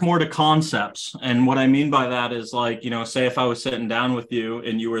back more to concepts. And what I mean by that is like, say if I was sitting down with you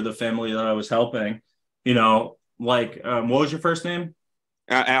and you were the family that I was helping, what was your first name?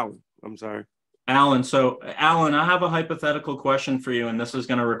 Alan. I'm sorry. Alan. So Alan, I have a hypothetical question for you, and this is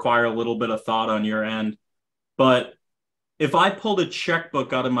going to require a little bit of thought on your end. But if I pulled a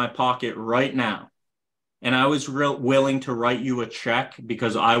checkbook out of my pocket right now, and I was willing to write you a check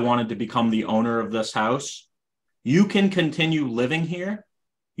because I wanted to become the owner of this house, you can continue living here.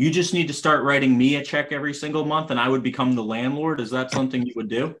 You just need to start writing me a check every single month and I would become the landlord. Is that something you would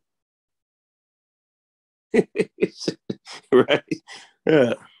do? Right.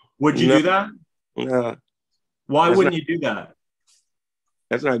 Yeah. Would you do that? No. Why wouldn't you do that?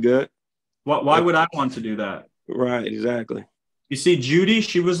 That's not good. Why would I want to do that? Right, exactly. You see, Judy,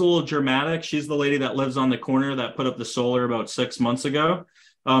 she was a little dramatic. She's the lady that lives on the corner that put up the solar about 6 months ago.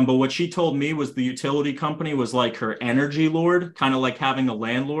 But what she told me was the utility company was like her energy lord, kind of like having a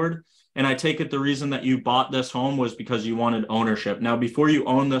landlord. And I take it the reason that you bought this home was because you wanted ownership. Now, before you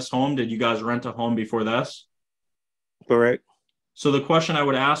owned this home, did you guys rent a home before this? Correct. So the question I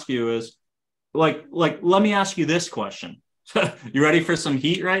would ask you is, let me ask you this question. You ready for some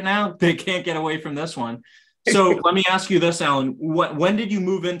heat right now? They can't get away from this one. So let me ask you this, Alan. When did you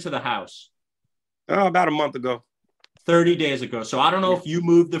move into the house? About a month ago. 30 days ago. So I don't know if you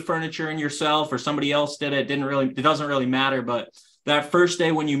moved the furniture in yourself or somebody else did it. It doesn't really matter. But that first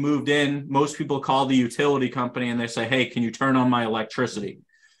day when you moved in, most people call the utility company and they say, hey, can you turn on my electricity?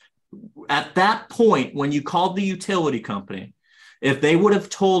 At that point, when you called the utility company, if they would have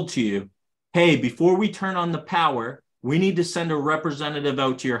told to you, hey, before we turn on the power, we need to send a representative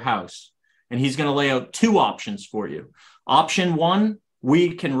out to your house. And he's going to lay out two options for you. Option one,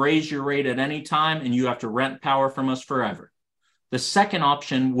 we can raise your rate at any time and you have to rent power from us forever. The second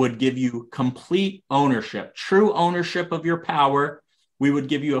option would give you complete ownership, true ownership of your power. We would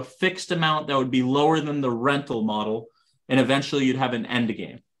give you a fixed amount that would be lower than the rental model, and eventually you'd have an end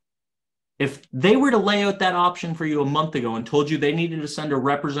game. If they were to lay out that option for you a month ago and told you they needed to send a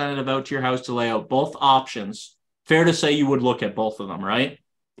representative out to your house to lay out both options, fair to say you would look at both of them, right?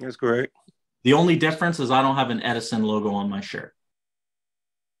 That's correct. The only difference is I don't have an Edison logo on my shirt.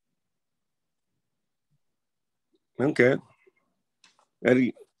 Okay.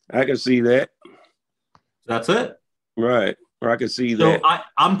 I can see that. That's it. Right. Or I can see that. So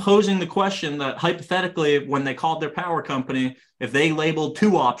I'm posing the question that hypothetically, when they called their power company, if they labeled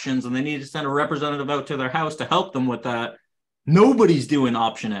two options and they needed to send a representative out to their house to help them with that, nobody's doing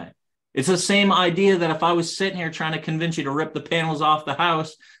option A. It's the same idea that if I was sitting here trying to convince you to rip the panels off the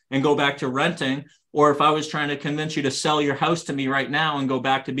house and go back to renting, or if I was trying to convince you to sell your house to me right now and go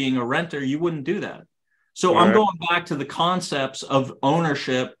back to being a renter, you wouldn't do that. So I'm going back to the concepts of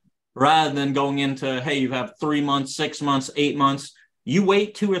ownership rather than going into, hey, you have 3 months, 6 months, 8 months. You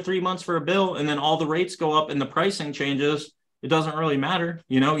wait 2 or 3 months for a bill and then all the rates go up and the pricing changes. It doesn't really matter.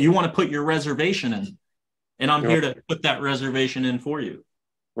 You want to put your reservation in, and I'm here to put that reservation in for you.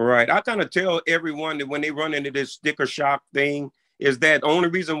 Right. I kind of tell everyone that when they run into this sticker shock thing, is that the only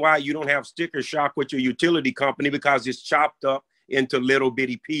reason why you don't have sticker shock with your utility company because it's chopped up into little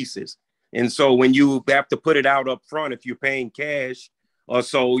bitty pieces. And so when you have to put it out up front, if you're paying cash or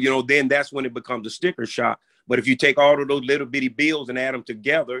so, then that's when it becomes a sticker shock. But if you take all of those little bitty bills and add them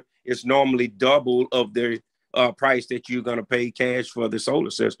together, it's normally double of the price that you're going to pay cash for the solar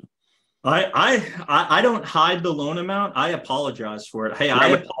system. I don't hide the loan amount. I apologize for it. Hey, I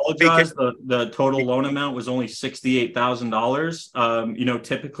apologize. The total loan amount was only $68,000.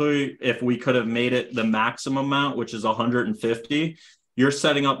 Typically, if we could have made it the maximum amount, which is $150,000, you're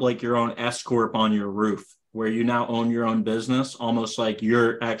setting up like your own S corp on your roof, where you now own your own business, almost like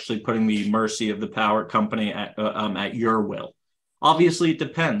you're actually putting the mercy of the power company at your will. Obviously, it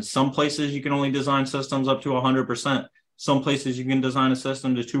depends. Some places you can only design systems up to 100%. Some places you can design a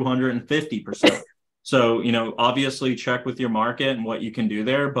system to 250%. So, obviously check with your market and what you can do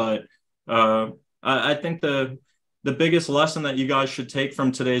there. But I think the biggest lesson that you guys should take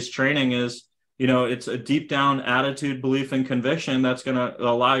from today's training is, it's a deep down attitude, belief, and conviction that's going to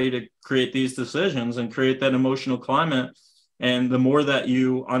allow you to create these decisions and create that emotional climate. And the more that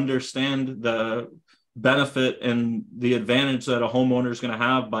you understand the benefit and the advantage that a homeowner is going to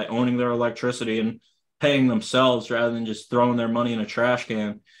have by owning their electricity and paying themselves rather than just throwing their money in a trash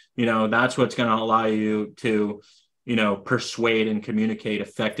can, that's what's going to allow you to, persuade and communicate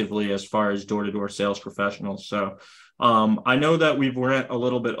effectively as far as door-to-door sales professionals. So I know that we've went a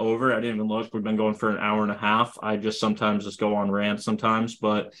little bit over. I didn't even look. We've been going for an hour and a half. I just sometimes go on rants sometimes,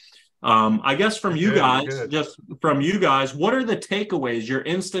 but I guess from you Good, guys, good. just from you guys, what are the takeaways, your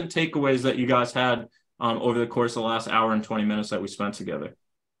instant takeaways that you guys had over the course of the last hour and 20 minutes that we spent together?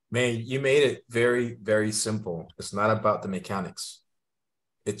 Man, you made it very, very simple. It's not about the mechanics.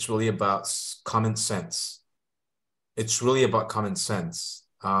 It's really about common sense. It's really about common sense.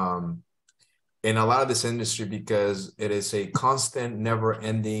 In a lot of this industry, because it is a constant,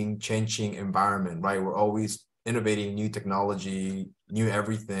 never-ending, changing environment, right? We're always innovating new technology, new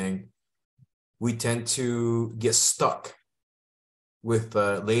everything. We tend to get stuck with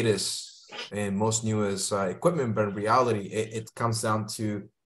the latest and most newest equipment, but in reality, it comes down to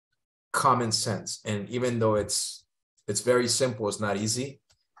common sense. And even though it's very simple, it's not easy,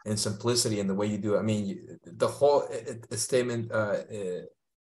 and simplicity in the way you do it. I mean, the whole statement, the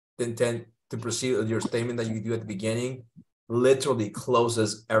intent to proceed with your statement that you do at the beginning literally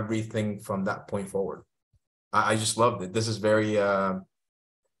closes everything from that point forward. I just loved it. This is very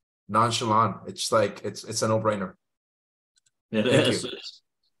nonchalant. It's like it's a no-brainer. It Thank is. you.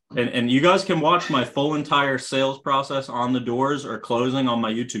 And you guys can watch my full entire sales process on the doors or closing on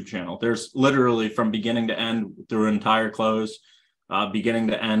my YouTube channel. There's literally from beginning to end through an entire close, beginning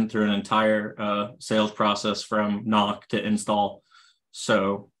to end through an entire sales process from knock to install.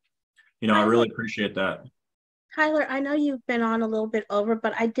 So, you know, I really appreciate that. Tyler, I know you've been on a little bit over,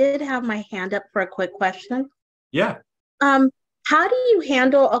 but I did have my hand up for a quick question. Yeah. How do you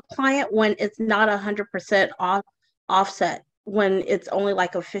handle a client when it's not 100% offset, when it's only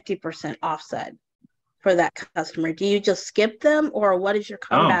like a 50% offset for that customer? Do you just skip them, or what is your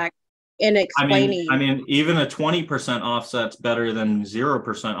comeback in explaining? I mean, even a 20% offset's better than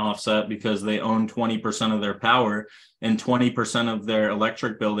 0% offset, because they own 20% of their power, and 20% of their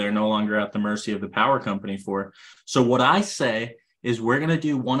electric bill they're no longer at the mercy of the power company for. So what I say is we're going to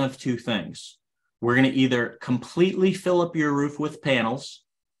do one of two things. We're going to either completely fill up your roof with panels,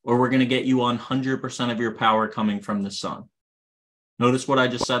 or we're going to get you 100% of your power coming from the sun. Notice what I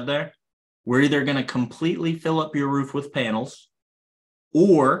just said there? We're either going to completely fill up your roof with panels,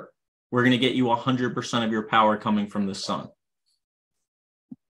 or we're going to get you 100% of your power coming from the sun.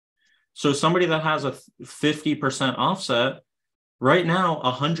 So somebody that has a 50% offset, right now,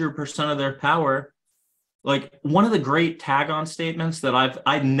 100% of their power, like one of the great tag-on statements that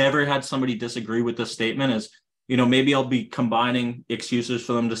I've never had somebody disagree with this statement is, you know, maybe I'll be combining excuses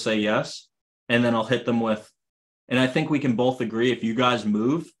for them to say yes, and then I'll hit them with, and I think we can both agree, if you guys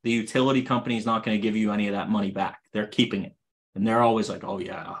move, the utility company is not going to give you any of that money back. They're keeping it. And they're always like, oh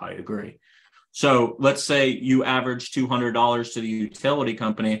yeah, I agree. So let's say you average $200 to the utility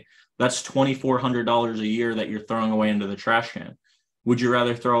company. That's $2,400 a year that you're throwing away into the trash can. Would you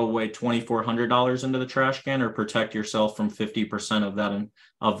rather throw away $2,400 into the trash can, or protect yourself from 50% of that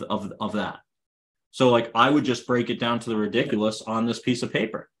of that? So like, I would just break it down to the ridiculous on this piece of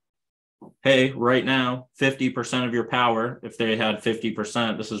paper. Hey, right now, 50% of your power, if they had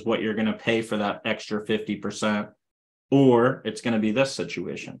 50%, this is what you're going to pay for that extra 50%, or it's going to be this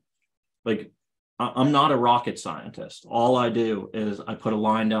situation. Like, I'm not a rocket scientist. All I do is I put a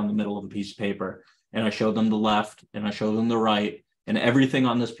line down the middle of a piece of paper, and I show them the left and I show them the right, and everything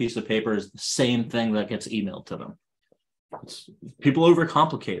on this piece of paper is the same thing that gets emailed to them. People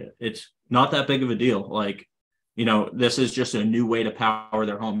overcomplicate it. It's not that big of a deal. Like, you know, this is just a new way to power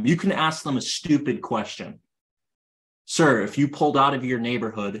their home. You can ask them a stupid question. Sir, if you pulled out of your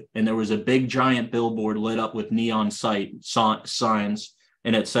neighborhood and there was a big giant billboard lit up with neon signs,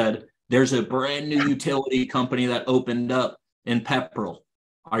 and it said, there's a brand new utility company that opened up in Pepperell,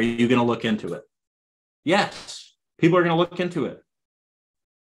 are you going to look into it? Yes, people are going to look into it.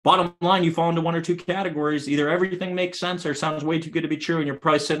 Bottom line, you fall into one or two categories. Either everything makes sense or sounds way too good to be true, and you're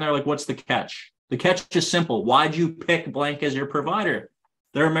probably sitting there like, what's the catch? The catch is simple. Why'd you pick blank as your provider?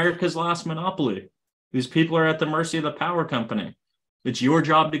 They're America's last monopoly. These people are at the mercy of the power company. It's your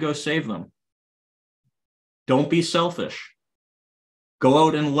job to go save them. Don't be selfish. Go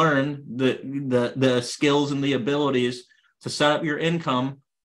out and learn the skills and the abilities to set up your income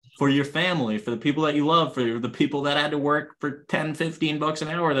for your family, for the people that you love, for the people that had to work for 10, 15 bucks an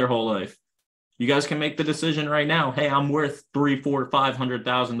hour their whole life. You guys can make the decision right now. Hey, I'm worth $300,000, $400,000,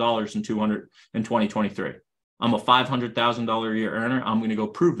 $500,000 in 2023. I'm a $500,000 a year earner. I'm going to go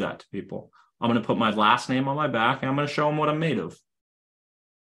prove that to people. I'm going to put my last name on my back, and I'm going to show them what I'm made of.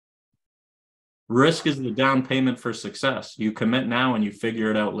 Risk is the down payment for success. You commit now and you figure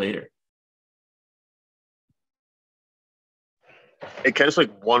it out later. Hey, can I just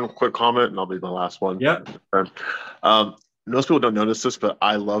like one quick comment, and I'll be my last one. Yeah. Most people don't notice this, but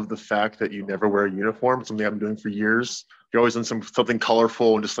I love the fact that you never wear a uniform. It's something I've been doing for years. You're always in something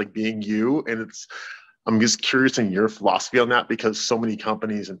colorful and just like being you. And I'm just curious in your philosophy on that, because so many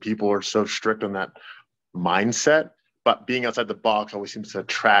companies and people are so strict on that mindset, but being outside the box always seems to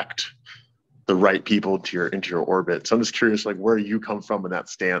attract the right people into your orbit. So I'm just curious, like, where you come from in that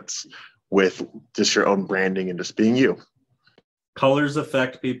stance with just your own branding and just being you. Colors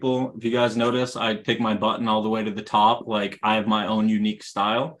affect people. If you guys notice, I pick my button all the way to the top. Like, I have my own unique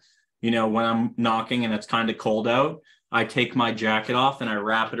style. You know, when I'm knocking and it's kind of cold out, I take my jacket off and I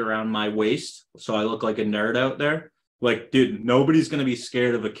wrap it around my waist so I look like a nerd out there. Like, dude, nobody's going to be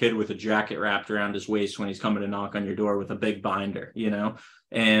scared of a kid with a jacket wrapped around his waist when he's coming to knock on your door with a big binder, you know?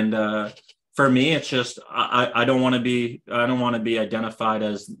 And for me, it's just, I don't want to be identified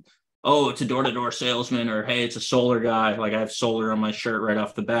as, oh, it's a door-to-door salesman, or hey, it's a solar guy. Like, I have solar on my shirt right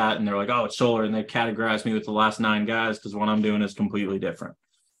off the bat, and they're like, oh, it's solar, and they categorize me with the last 9 guys because what I'm doing is completely different.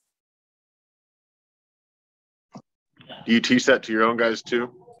 Do you teach that to your own guys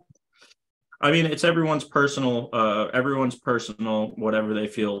too? I mean, it's everyone's personal, whatever they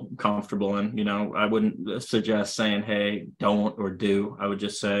feel comfortable in. You know, I wouldn't suggest saying, hey, don't or do. I would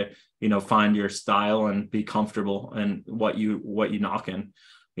just say, you know, find your style and be comfortable in what you knock in.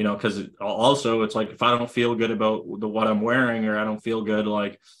 You know, because also it's like, if I don't feel good about what I'm wearing, or I don't feel good,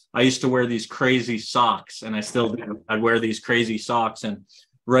 like, I used to wear these crazy socks, and I still do. I'd wear these crazy socks, and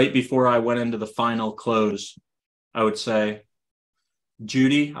right before I went into the final close, I would say,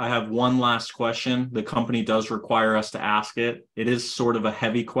 Judy, I have one last question. The company does require us to ask it. It is sort of a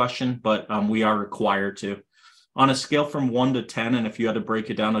heavy question, but we are required to. On a scale from 1 to 10, and if you had to break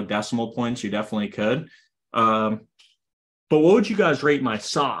it down to decimal points, you definitely could. But what would you guys rate my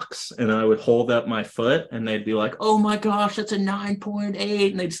socks? And I would hold up my foot, and they'd be like, oh my gosh, that's a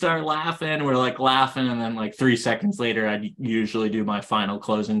 9.8. And they'd start laughing. We're like laughing. And then like 3 seconds later, I'd usually do my final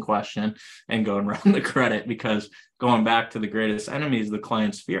closing question and go and run the credit, because going back to the greatest enemies, the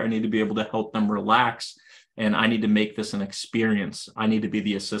client's fear, I need to be able to help them relax. And I need to make this an experience. I need to be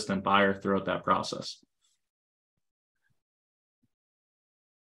the assistant buyer throughout that process.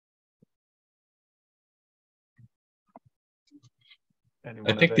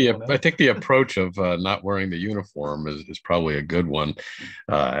 I think the approach of not wearing the uniform is probably a good one.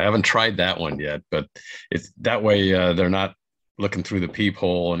 I haven't tried that one yet, but it's that way they're not looking through the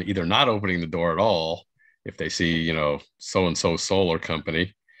peephole and either not opening the door at all if they see, you know, so-and-so solar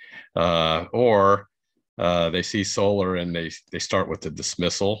company, or they see solar and they start with the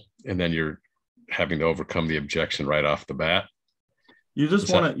dismissal, and then you're having to overcome the objection right off the bat. You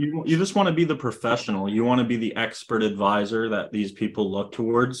just want to be the professional. You want to be the expert advisor that these people look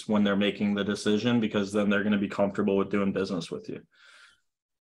towards when they're making the decision, because then they're going to be comfortable with doing business with you.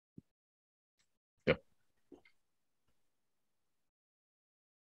 Yep.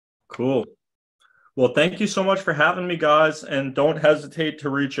 Cool. Well, thank you so much for having me, guys, and don't hesitate to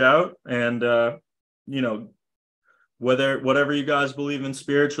reach out. And you know, whatever you guys believe in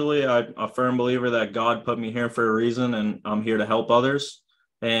spiritually, I'm a firm believer that God put me here for a reason, and I'm here to help others.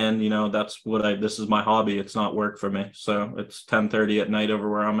 And, you know, that's what this is my hobby. It's not work for me. So it's 10:30 at night over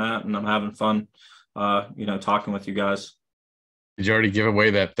where I'm at, and I'm having fun, you know, talking with you guys. Did you already give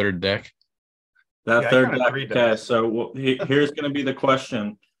away that third deck? Third deck. Okay. So here's going to be the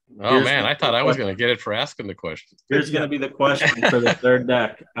question. Oh, man, I thought I was going to get it for asking the question. Here's going to be the question for the third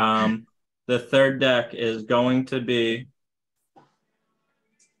deck. The third deck is going to be,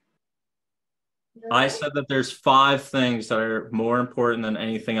 I said that there's 5 things that are more important than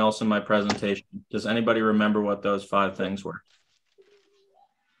anything else in my presentation. Does anybody remember what those 5 things were?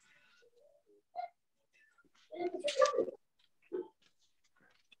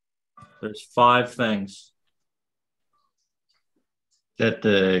 There's 5 things. That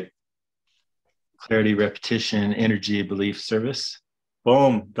the clarity, repetition, energy, belief, service.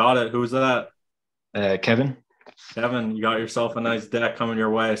 Boom. Got it. Who's that? Kevin. Kevin, you got yourself a nice deck coming your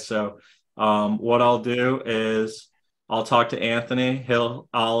way. So what I'll do is I'll talk to Anthony.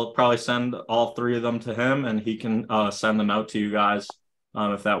 I'll probably send all 3 of them to him, and he can send them out to you guys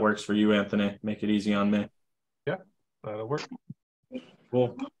if that works for you, Anthony. Make it easy on me. Yeah, that'll work.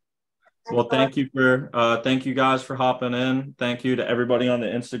 Cool. Well, thank you guys for hopping in. Thank you to everybody on the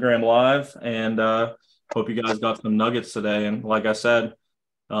Instagram Live, and hope you guys got some nuggets today. And like I said,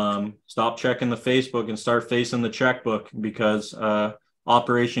 stop checking the Facebook and start facing the checkbook, because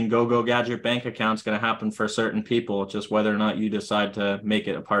Operation Go Gadget bank account is going to happen for certain people. It's just whether or not you decide to make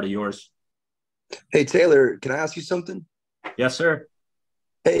it a part of yours. Hey, Taylor, can I ask you something? Yes, sir.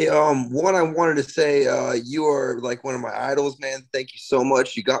 Hey, one, I wanted to say you are like one of my idols, man. Thank you so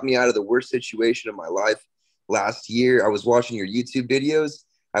much. You got me out of the worst situation of my life last year. I was watching your YouTube videos.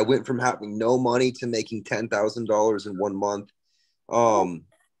 I went from having no money to making $10,000 in 1 month.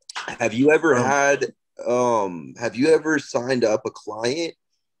 Have you ever had have you ever signed up a client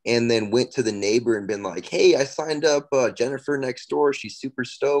and then went to the neighbor and been like, hey, I signed up Jennifer next door. She's super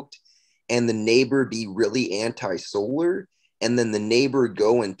stoked. And the neighbor be really anti-solar. And then the neighbor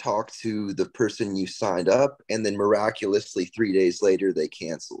go and talk to the person you signed up. And then miraculously 3 days later, they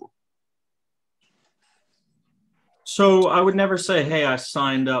cancel. So I would never say, hey, I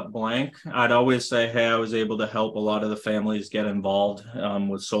signed up blank. I'd always say, hey, I was able to help a lot of the families get involved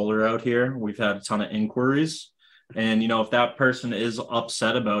with solar out here. We've had a ton of inquiries. And, if that person is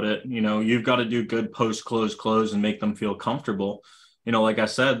upset about it, you've got to do good post-close and make them feel comfortable. Like I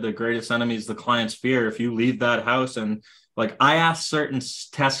said, the greatest enemy is the client's fear. If you leave that house and I ask certain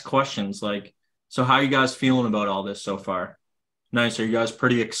test questions, so how are you guys feeling about all this so far? Nice. Are you guys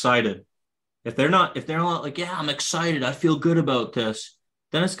pretty excited? If they're not like, yeah, I'm excited, I feel good about this,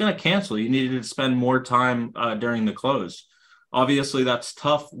 then it's going to cancel. You need to spend more time during the close. Obviously, that's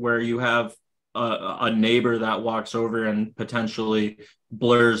tough where you have a neighbor that walks over and potentially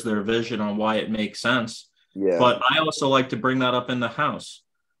blurs their vision on why it makes sense. Yeah. But I also like to bring that up in the house.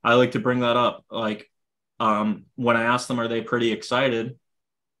 I like to bring that up. When I ask them, are they pretty excited?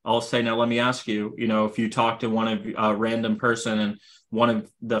 I'll say, now let me ask you, if you talk to one of a random person and one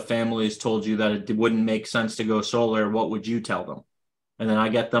of the families told you that it wouldn't make sense to go solar, what would you tell them? And then I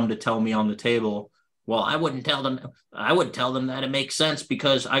get them to tell me on the table, well, I would tell them that it makes sense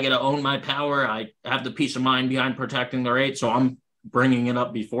because I got to own my power. I have the peace of mind behind protecting the rate. So I'm bringing it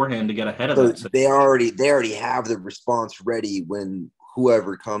up beforehand to get ahead of So it. they already have the response ready when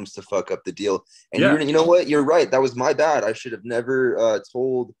whoever comes to fuck up the deal. And Yeah. you know what? You're right. That was my bad. I should have never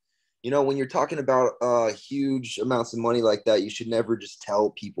told, when you're talking about huge amounts of money like that, you should never just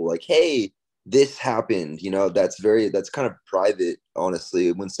tell people like, hey, this happened. That's kind of private,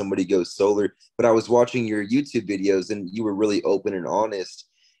 honestly, when somebody goes solar. But I was watching your YouTube videos and you were really open and honest.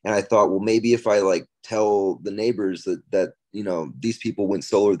 And I thought, well, maybe if I tell the neighbors that these people went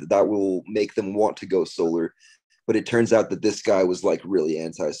solar, that will make them want to go solar. But it turns out that this guy was really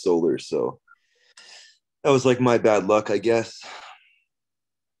anti-solar. So that was my bad luck, I guess.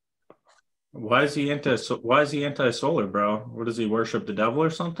 Why is he anti-solar, bro? What does he worship the devil or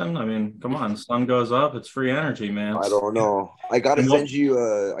something? I mean, come on, sun goes up, it's free energy, man. I don't know. I gotta send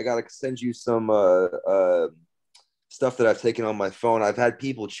you some stuff that I've taken on my phone. I've had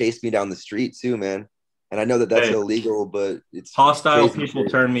people chase me down the street too, man. And I know that that's illegal, but it's hostile people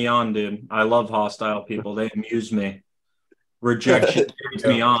turn me on, dude. I love hostile people. They amuse me. Rejection turns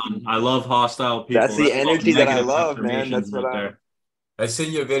me on. I love hostile people. That's the energy that I love, man. That's what I sent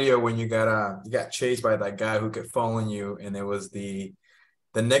you a video when you got chased by that guy who kept following you, and it was the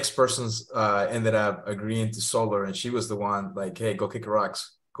next person's ended up agreeing to solar, and she was the one hey, go kick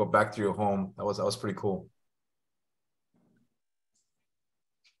rocks, go back to your home. That was pretty cool.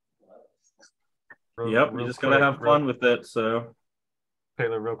 Yep, you just gotta have fun with it. So,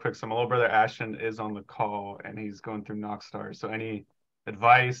 Taylor, real quick. So my little brother Ashton is on the call, and he's going through Knockstar. So any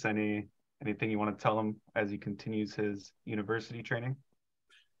advice, anything you want to tell him as he continues his university training?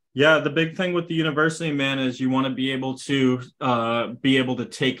 Yeah, the big thing with the university, man, is you want to be able to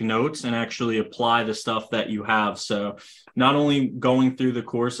take notes and actually apply the stuff that you have. So not only going through the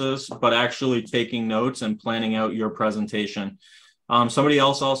courses, but actually taking notes and planning out your presentation. Somebody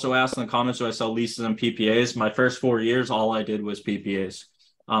else also asked in the comments, do I sell leases and PPAs? My first 4 years, all I did was PPAs.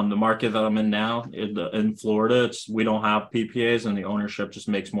 The market that I'm in now in Florida, we don't have PPAs, and the ownership just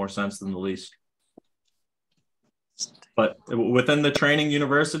makes more sense than the lease. But within the training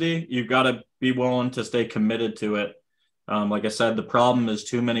university, you've got to be willing to stay committed to it. Like I said, the problem is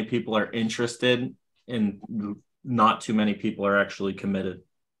too many people are interested and not too many people are actually committed.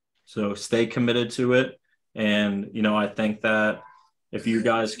 So stay committed to it. And, I think that if you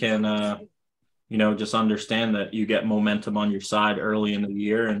guys can, just understand that you get momentum on your side early in the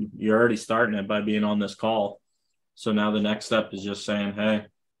year, and you're already starting it by being on this call. So now the next step is just saying, hey,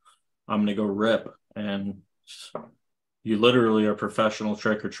 I'm going to go rip. And you literally are professional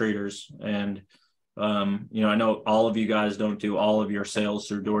trick-or-treaters. And, I know all of you guys don't do all of your sales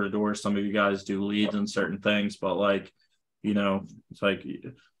through door to door. Some of you guys do leads and certain things, but it's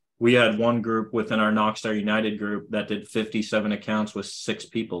we had one group within our Knockstar United group that did 57 accounts with 6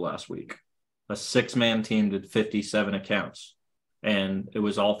 people last week. A 6-man team did 57 accounts, and it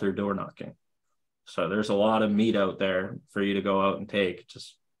was all through door knocking. So there's a lot of meat out there for you to go out and take.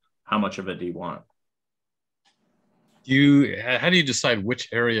 Just how much of it do you want? How do you decide which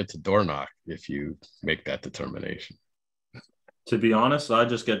area to door knock if you make that determination? To be honest, I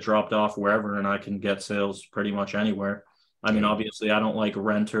just get dropped off wherever, and I can get sales pretty much anywhere. I mean, obviously, I don't like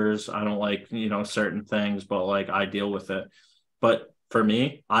renters. I don't like, certain things, but I deal with it. But for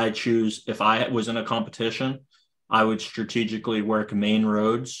me, I choose, if I was in a competition, I would strategically work main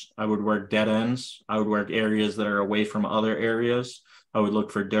roads. I would work dead ends. I would work areas that are away from other areas. I would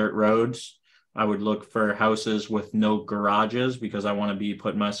look for dirt roads. I would look for houses with no garages because I want to be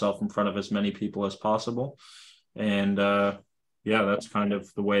putting myself in front of as many people as possible. And yeah, that's kind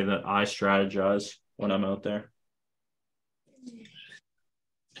of the way that I strategize when I'm out there.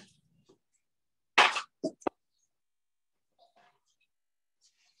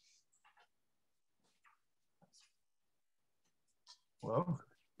 Well,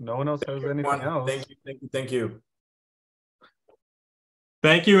 no one else has anything else. Thank you.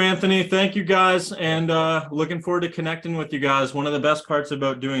 Thank you, Anthony. Thank you, guys. And looking forward to connecting with you guys. One of the best parts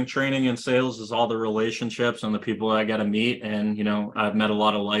about doing training and sales is all the relationships and the people I got to meet. And, you know, I've met a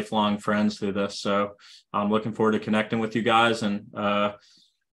lot of lifelong friends through this. So I'm looking forward to connecting with you guys and,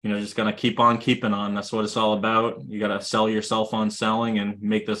 you know, just going to keep on keeping on. That's what it's all about. You got to sell yourself on selling and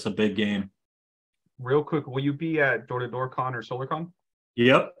make this a big game. Real quick, will you be at Door to Door Con or SolarCon?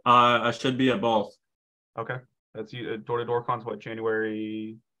 Yep. I should be at both. Okay. That's you. Door to Door Con's what,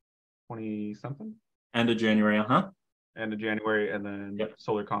 January 20 something? End of January, End of January, and then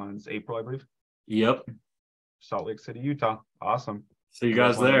SolarCon's April, I believe. Yep. Salt Lake City, Utah. Awesome. See you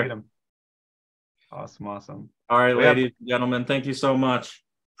guys there. Awesome. All right, ladies and gentlemen, thank you so much.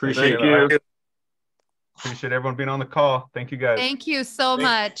 Appreciate it. Appreciate everyone being on the call. Thank you, guys. Thank you so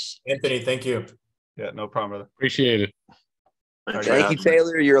much. Anthony, thank you. Yeah, no problem, brother. Appreciate it. Thank you,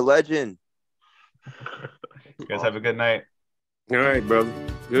 Taylor. You're a legend. You guys have a good night. All right, brother.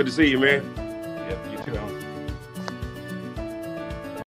 Good to see you, man. Yep, you too, Alan.